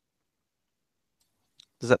extension.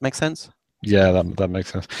 Does that make sense? Yeah, that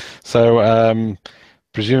makes sense. So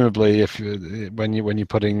presumably, when you're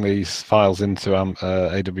putting these files into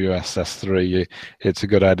AWS S3, it's a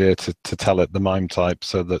good idea to tell it the MIME type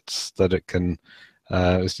so that it can.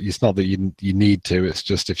 It's not that you need to. It's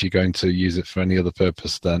just if you're going to use it for any other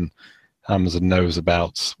purpose, then Amazon knows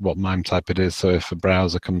about what MIME type it is. So if a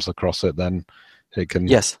browser comes across it, then it can.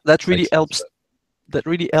 Yes, that really helps. That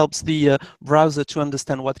really helps the browser to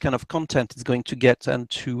understand what kind of content it's going to get and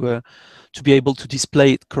to be able to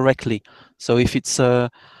display it correctly. So if it's a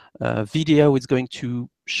video, it's going to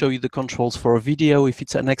show you the controls for a video. If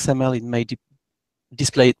it's an XML, it may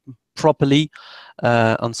display it properly,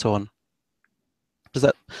 and so on.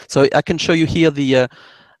 So I can show you here the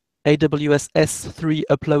AWS S3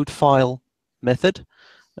 upload file method.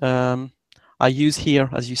 I use here,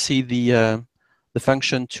 as you see, the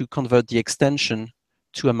function to convert the extension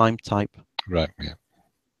to a MIME type. Right. Yeah.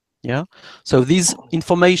 Yeah. So this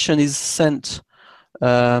information is sent.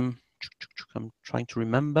 I'm trying to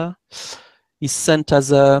remember. Is sent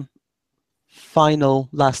as a final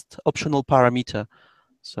last optional parameter.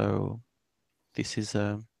 So this is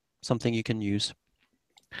something you can use.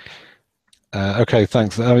 Okay,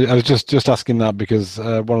 thanks. I was just asking that because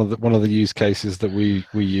one of the use cases that we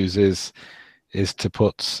use is to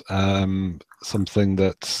put something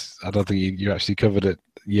that I don't think you actually covered it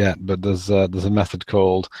yet, but there's a method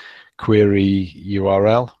called query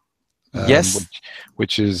URL. Yes.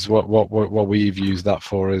 Which is what we've used that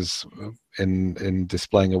for is in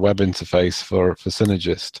displaying a web interface for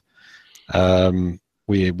Synergist.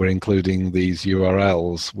 We're including these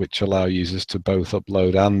URLs which allow users to both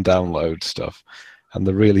upload and download stuff. And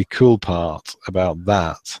the really cool part about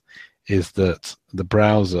that is that the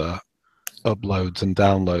browser uploads and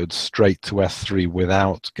downloads straight to S3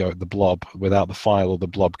 without the file or the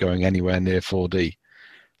blob going anywhere near 4D.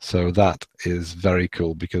 So that is very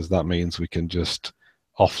cool because that means we can just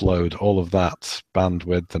offload all of that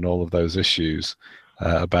bandwidth and all of those issues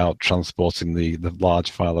about transporting the large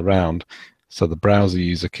file around. So the browser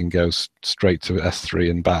user can go straight to S3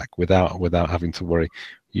 and back without having to worry,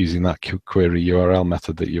 using that query URL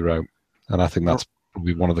method that you wrote. And I think that's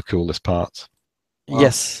probably one of the coolest parts. Wow.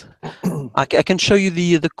 Yes, I can show you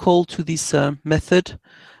the call to this method,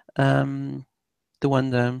 the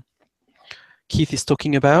one Keith is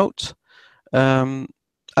talking about.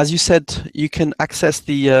 As you said, you can access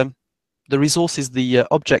the resources, the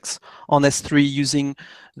objects on S3 using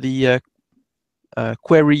the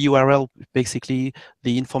query URL, basically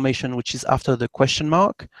the information which is after the question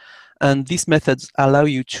mark. And these methods allow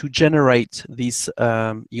you to generate this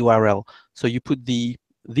URL. So you put these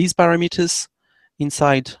parameters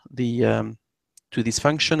inside the to this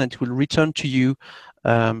function, and it will return to you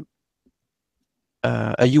a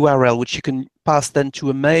URL which you can pass then to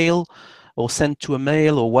a mail or send to a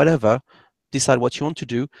mail or whatever. Decide what you want to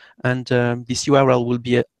do, and this URL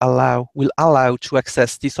will allow to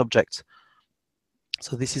access this object.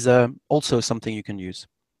 So this is also something you can use.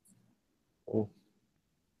 Cool.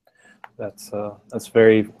 That's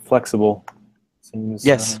very flexible. Seems,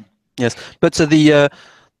 yes, yes. But the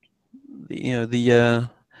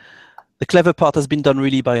clever part has been done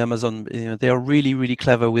really by Amazon. They are really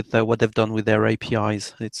clever with what they've done with their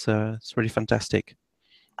APIs. It's really fantastic.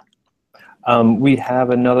 We have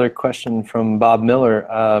another question from Bob Miller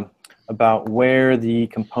about where the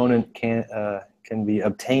component can be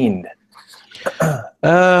obtained.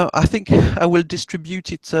 I think I will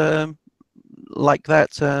distribute it like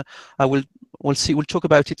that. We'll talk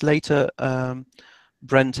about it later,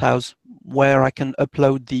 Brent, where I can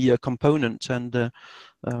upload the component, and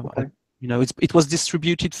okay. You know, it was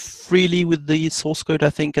distributed freely with the source code,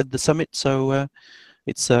 I think, at the summit. So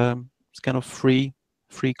it's kind of free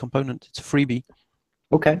component. It's a freebie.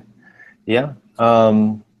 Okay. Yeah.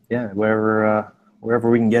 Yeah.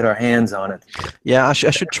 Wherever we can get our hands on it. Yeah, I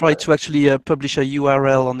should try to actually publish a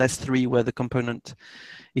URL on S3 where the component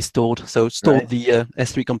is stored. So store the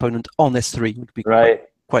S3 component on S3 would be quite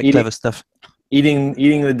clever stuff. Eating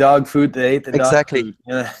the dog food that ate the dog food.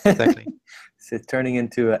 Yeah. Exactly. So it's turning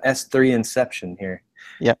into a S3 inception here.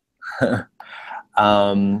 Yeah.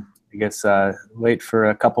 I guess wait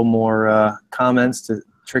for a couple more comments to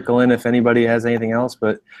trickle in if anybody has anything else.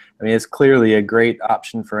 But I mean, it's clearly a great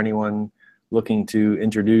option for anyone looking to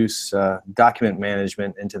introduce document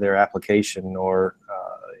management into their application, or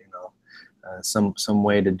some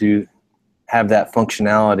way to have that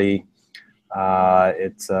functionality.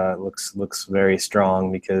 It looks very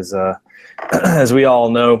strong because, as we all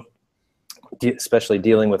know, especially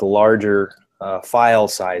dealing with larger file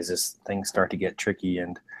sizes, things start to get tricky,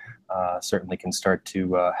 and certainly can start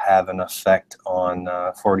to have an effect on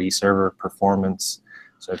 4D server performance.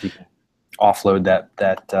 So if you can offload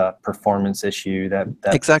that performance issue, that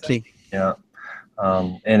exactly. Yeah,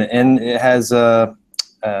 and it has a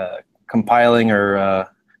compiling or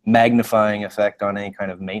magnifying effect on any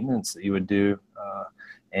kind of maintenance that you would do,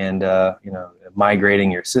 and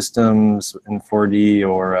migrating your systems in 4D,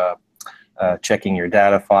 or checking your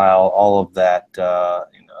data file. All of that,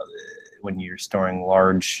 when you're storing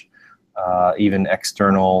large, even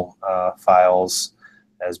external files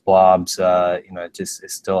as blobs,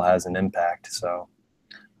 it still has an impact. So,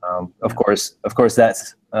 of course,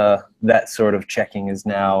 that's that sort of checking is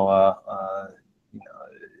now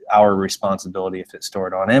our responsibility if it's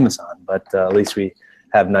stored on Amazon. But at least we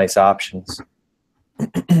have nice options.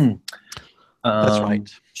 That's right.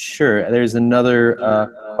 Sure. There's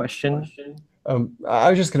another question. I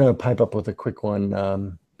was just going to pipe up with a quick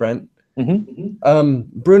one, Brent. Mm-hmm.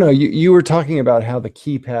 Bruno, you were talking about how the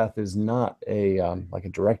key path is not a like a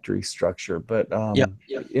directory structure, but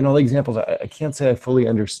in all the examples, I can't say I fully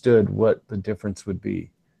understood what the difference would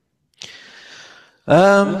be.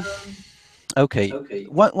 Okay.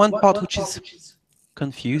 One part which is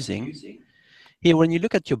confusing here, when you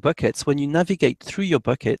look at your buckets, when you navigate through your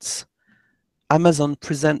buckets, Amazon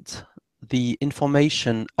present the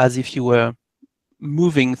information as if you were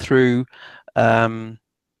moving through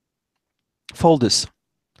folders.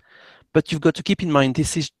 But you've got to keep in mind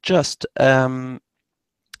this is just a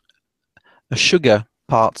sugar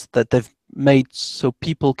part that they've made so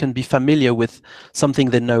people can be familiar with something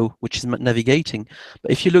they know, which is navigating.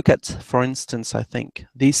 But if you look at, for instance, I think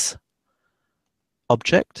this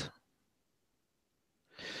object,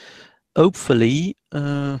 hopefully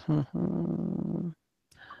the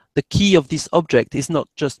key of this object is not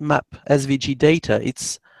just map SVG data,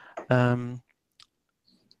 it's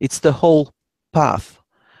the whole path.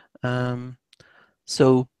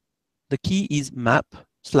 So the key is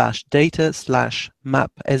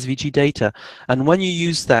map/data/map SVG data. And when you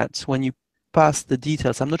use that, when you pass the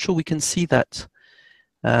details, I'm not sure we can see that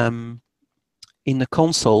in the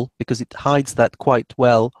console because it hides that quite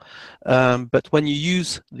well. But when you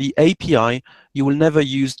use the API, you will never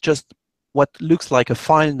use just what looks like a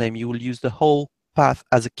file name. You will use the whole path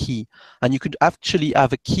as a key. And you could actually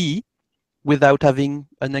have a key without having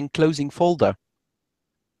an enclosing folder.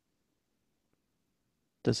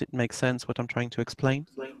 Does it make sense what I'm trying to explain?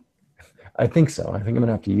 I think so. I think I'm going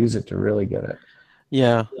to have to use it to really get it.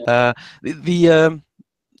 Yeah.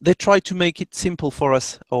 They try to make it simple for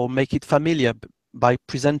us, or make it familiar by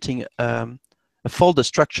presenting a folder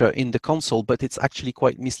structure in the console, but it's actually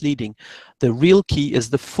quite misleading. The real key is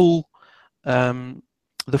the full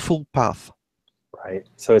path. Right.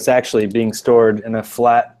 So it's actually being stored in a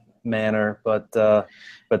flat manner, but the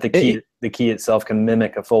key itself can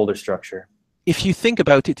mimic a folder structure. If you think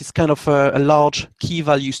about it, it's kind of a large key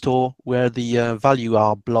value store where the value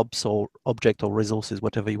are blobs or object or resources,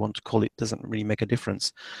 whatever you want to call it. Doesn't really make a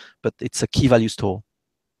difference, but it's a key value store.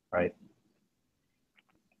 Right.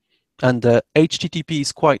 And HTTP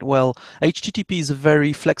is quite well. HTTP is a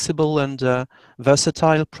very flexible and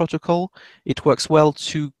versatile protocol. It works well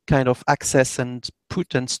to kind of access and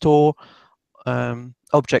put and store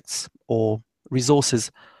objects or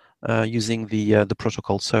resources using the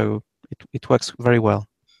protocol. So it works very well.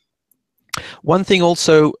 One thing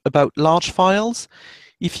also about large files,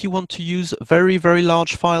 if you want to use very, very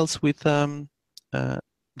large files with the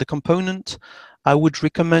component, I would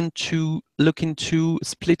recommend to look into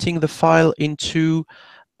splitting the file into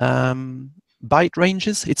byte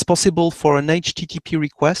ranges. It's possible for an HTTP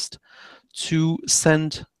request to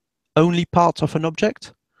send only part of an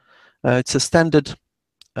object. It's a standard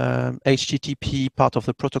HTTP part of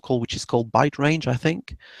the protocol, which is called byte range, I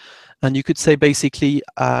think. And you could say basically,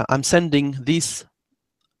 I'm sending this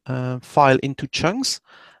file into chunks,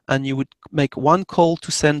 and you would make one call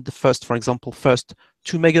to send the first, for example, first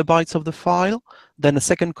 2 megabytes of the file, then a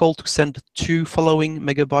second call to send 2 following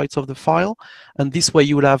megabytes of the file. And this way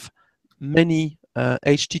you would have many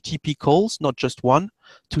HTTP calls, not just one,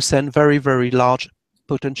 to send very, very large,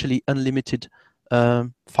 potentially unlimited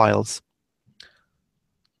files.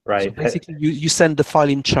 Right. So basically, you send the file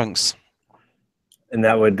in chunks. And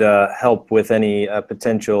that would help with any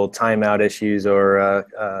potential timeout issues or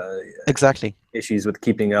exactly issues with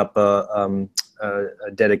keeping up a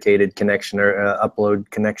dedicated connection or upload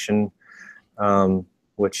connection,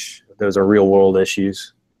 which those are real world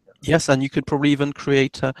issues. Yes, and you could probably even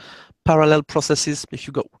create parallel processes if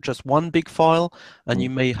you got just one big file, and you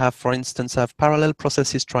may have, for instance, have parallel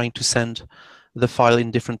processes trying to send the file in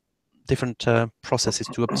different processes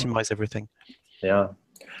to optimize everything. Yeah.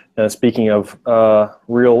 Speaking of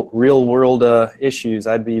real world issues,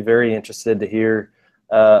 I'd be very interested to hear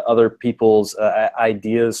other people's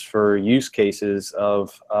ideas for use cases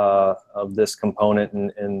of this component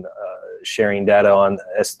and sharing data on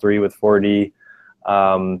S3 with 4D.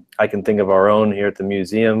 I can think of our own here at the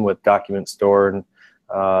museum with document store and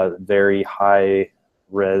very high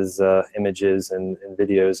res images and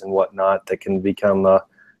videos and whatnot that can become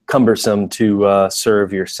cumbersome to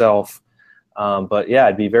serve yourself. But yeah,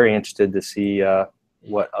 I'd be very interested to see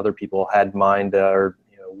what other people had in mind, or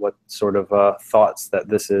what sort of thoughts that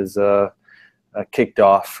this is kicked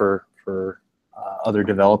off for other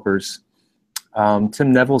developers.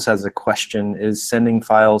 Tim Nevels has a question: is sending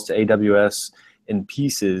files to AWS in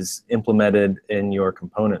pieces implemented in your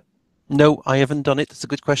component? No, I haven't done it. It's a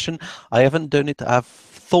good question. I haven't done it. I've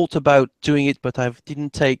thought about doing it, but I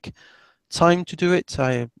didn't take time to do it.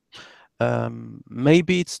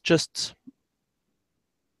 Maybe it's just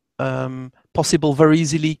possible very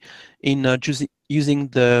easily in using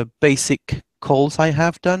the basic calls I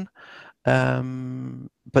have done,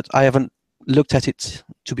 but I haven't looked at it,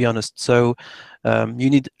 to be honest. So you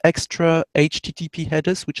need extra HTTP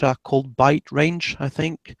headers, which are called byte range, I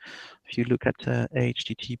think. If you look at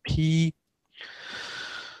HTTP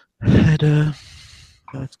header,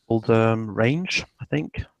 it's called range, I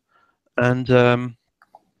think. And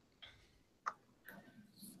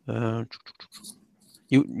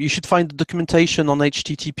you should find the documentation on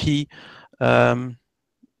HTTP.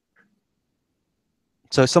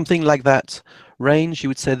 So something like that. Range, you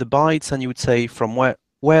would say the bytes, and you would say from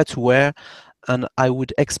where to where, and I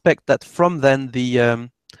would expect that from then the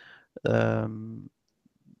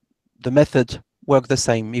method work the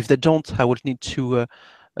same. If they don't, I would need to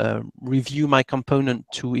review my component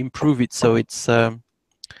to improve it so it's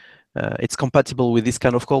compatible with this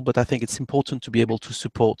kind of call. But I think it's important to be able to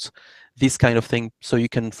support this kind of thing, so you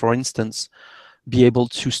can, for instance, be able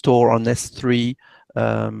to store on S3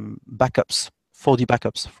 backups, 4D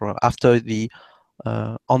backups for after the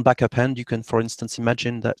on backup end. You can, for instance,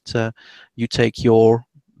 imagine that you take your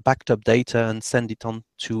backed up data and send it on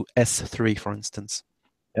to S3, for instance.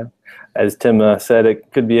 Yeah, as Tim said,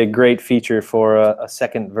 it could be a great feature for a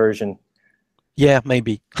second version. Yeah,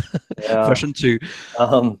 maybe. Version 2.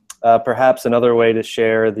 Perhaps another way to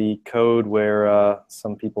share the code where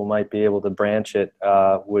some people might be able to branch it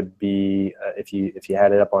would be if you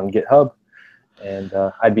had it up on GitHub, and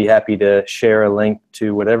I'd be happy to share a link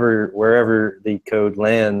to wherever the code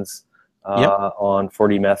lands on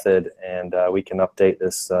 4DMethod, and we can update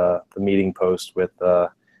this the meeting post with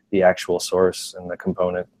the actual source and the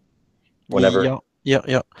component whenever.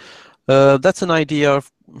 Yeah. That's an idea.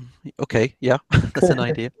 Okay, yeah, that's an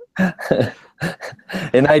idea.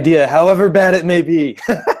 An idea, however bad it may be.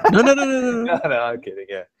 No. No, I'm kidding.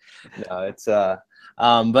 Yeah, no, it's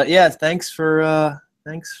but yeah, thanks for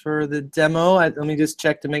the demo. Let me just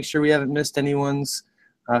check to make sure we haven't missed anyone's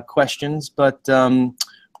questions, but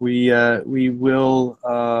we will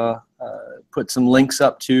put some links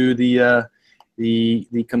up to the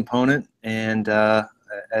component, and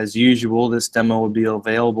as usual, this demo will be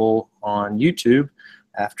available on YouTube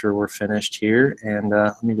after we're finished here. And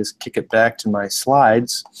let me just kick it back to my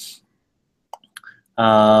slides.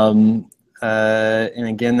 And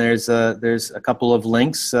again, there's a couple of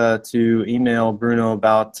links to email Bruno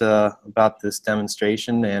about this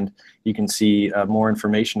demonstration, and you can see more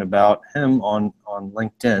information about him on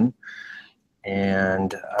LinkedIn.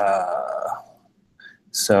 And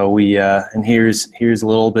so and here's a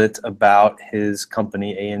little bit about his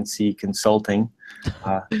company, ANC Consulting.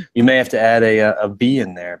 You may have to add a B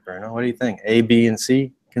in there, Bruno. What do you think? A, B, and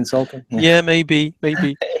C? consultant? Yeah, maybe.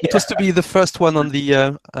 It was to be the first one on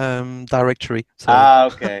the directory. So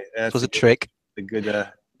Okay. it was a trick. A good,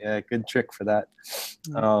 good trick for that.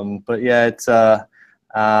 But yeah, it's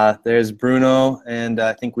there's Bruno, and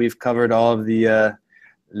I think we've covered all of the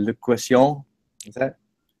le question. Is that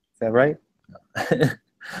right?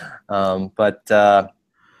 But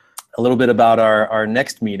a little bit about our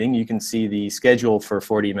next meeting. You can see the schedule for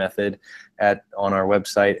 4DMethod on our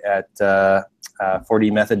website at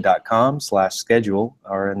 4dmethod.com/schedule,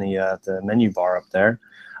 or in the menu bar up there.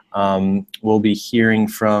 We'll be hearing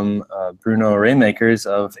from Bruno Legay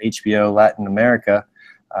of HBO Latin America,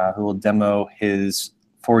 who will demo his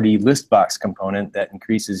 4D listbox component that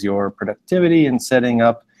increases your productivity in setting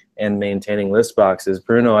up and maintaining list boxes.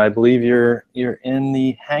 Bruno, I believe you're in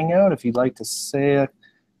the Hangout. If you'd like to say a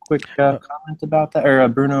quick comment about that, or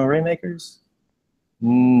Bruno Legay?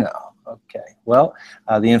 No. Okay. Well,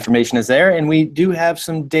 the information is there, and we do have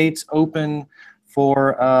some dates open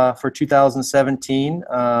for 2017.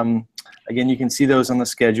 Again, you can see those on the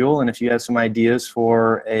schedule, and if you have some ideas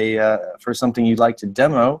for something you'd like to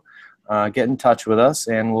demo, get in touch with us,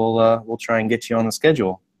 and we'll try and get you on the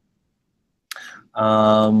schedule.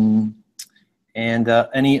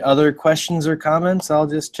 Any other questions or comments? I'll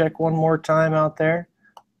just check one more time out there.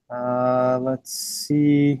 Let's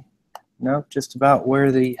see. Nope, just about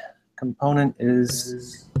where the component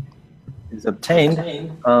is obtained.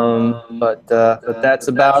 But that's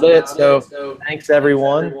about it. So thanks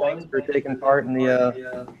everyone. Thanks for taking part in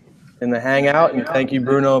the Hangout, and thank you,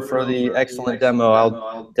 Bruno, for the excellent demo.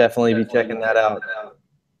 I'll definitely be checking that out.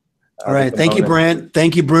 All right. Thank you, Brent.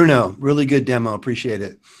 Thank you, Bruno. Really good demo. Appreciate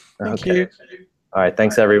it. Thank you. All right.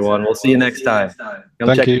 Thanks, everyone. We'll see you next time.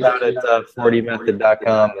 Come check it out at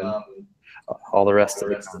 4dmethod.com and all the rest of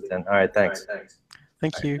the content. All right. Thanks.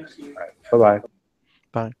 Thank you. All right. Bye-bye.